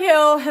 My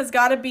kill has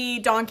got to be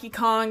Donkey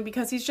Kong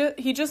because he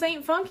just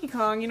ain't Funky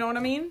Kong. You know what I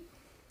mean?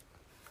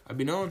 I'd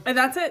be known. And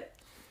that's it.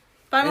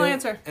 Final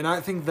answer. And I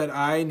think that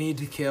I need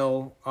to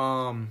kill.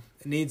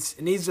 It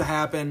needs to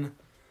happen.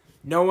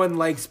 No one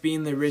likes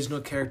being the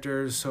original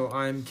characters, so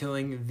I'm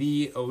killing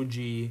the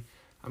OG.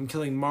 I'm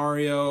killing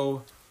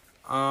Mario.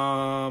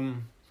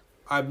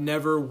 I've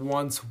never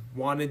once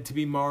wanted to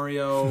be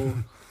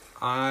Mario.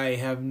 I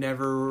have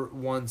never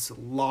once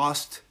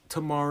lost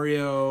to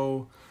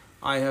Mario.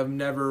 I have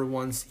never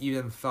once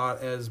even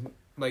thought as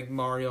like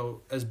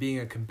Mario as being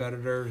a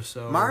competitor.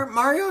 So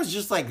Mario's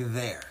just like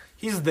there.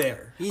 he's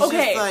there. He's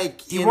Okay. just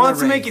like He in wants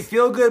the to make race. you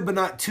feel good, but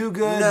not too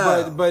good.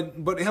 No.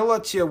 But he'll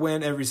let you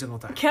win every single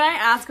time. Can I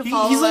ask a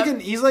follow-up?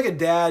 He's like a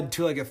dad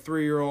to like a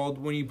 3-year-old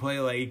when you play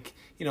like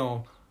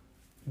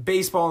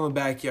baseball in the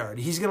backyard.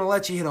 He's gonna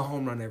let you hit a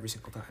home run every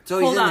single time. So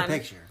he's Hold in on. the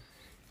picture.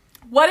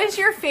 What is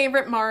your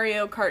favorite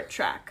Mario Kart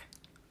track?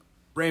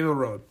 Rainbow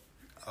Road,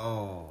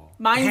 Oh.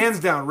 Mine. hands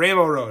down.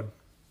 Rainbow Road.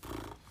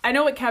 I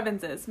know what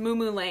Kevin's is. Moo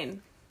Moo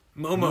Lane.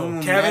 Moo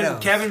Moo Kevin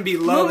Meadows. be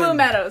Moo loving. Moo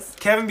Meadows.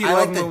 Kevin be I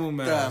like loving Moo Moo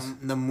Meadows.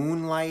 the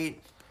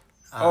moonlight.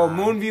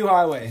 Moonview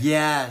Highway.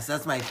 Yes,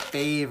 that's my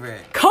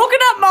favorite.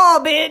 Coconut Mall,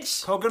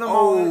 bitch. Coconut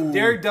Oh. Mall.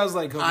 Derek does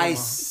like Coconut I Mall.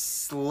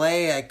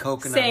 slay at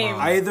Coconut Same.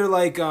 Mall. I either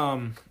like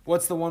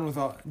what's the one with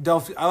I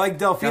like Delfino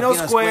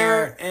Delfino Square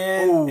Square.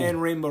 and Ooh.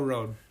 Rainbow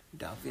Road.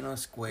 Delfino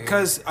Square.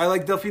 Because I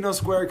like Delfino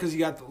Square because you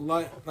got the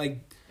like,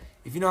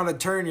 if you know how to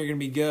turn, you're gonna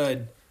be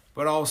good.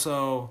 But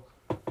also,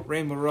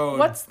 Rainbow Road.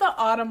 What's the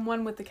autumn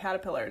one with the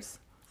caterpillars?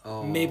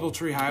 Maple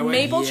Tree Highway?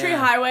 Maple Tree Yeah.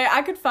 Highway.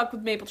 I could fuck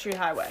with Maple Tree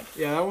Highway.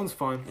 Yeah, that one's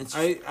fun.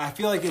 I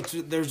feel like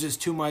there's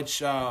just too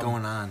much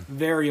going on.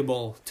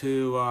 variable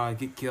to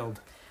get killed.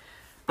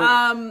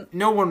 But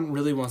no one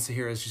really wants to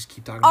hear us just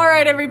keep talking. All about right,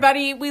 Mario Kart.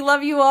 everybody. We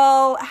love you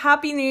all.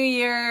 Happy New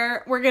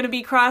Year. We're going to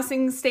be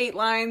crossing state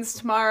lines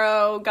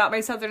tomorrow. Got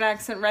my southern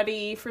accent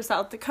ready for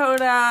South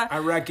Dakota. I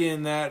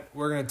reckon that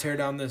we're gonna tear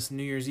down this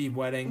New Year's Eve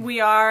wedding.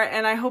 We are,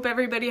 and I hope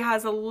everybody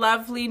has a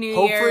lovely New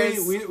Hopefully,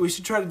 Year's. we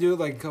should try to do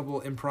like a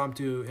couple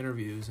impromptu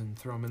interviews and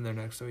throw them in there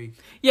next week.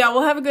 Yeah,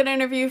 we'll have a good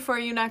interview for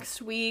you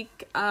next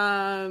week.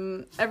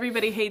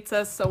 Everybody hates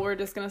us, so we're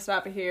just going to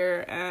stop it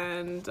here.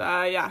 And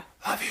yeah.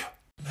 Love you.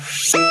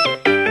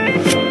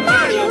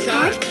 Mario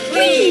Kart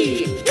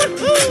 3!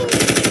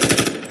 Woohoo!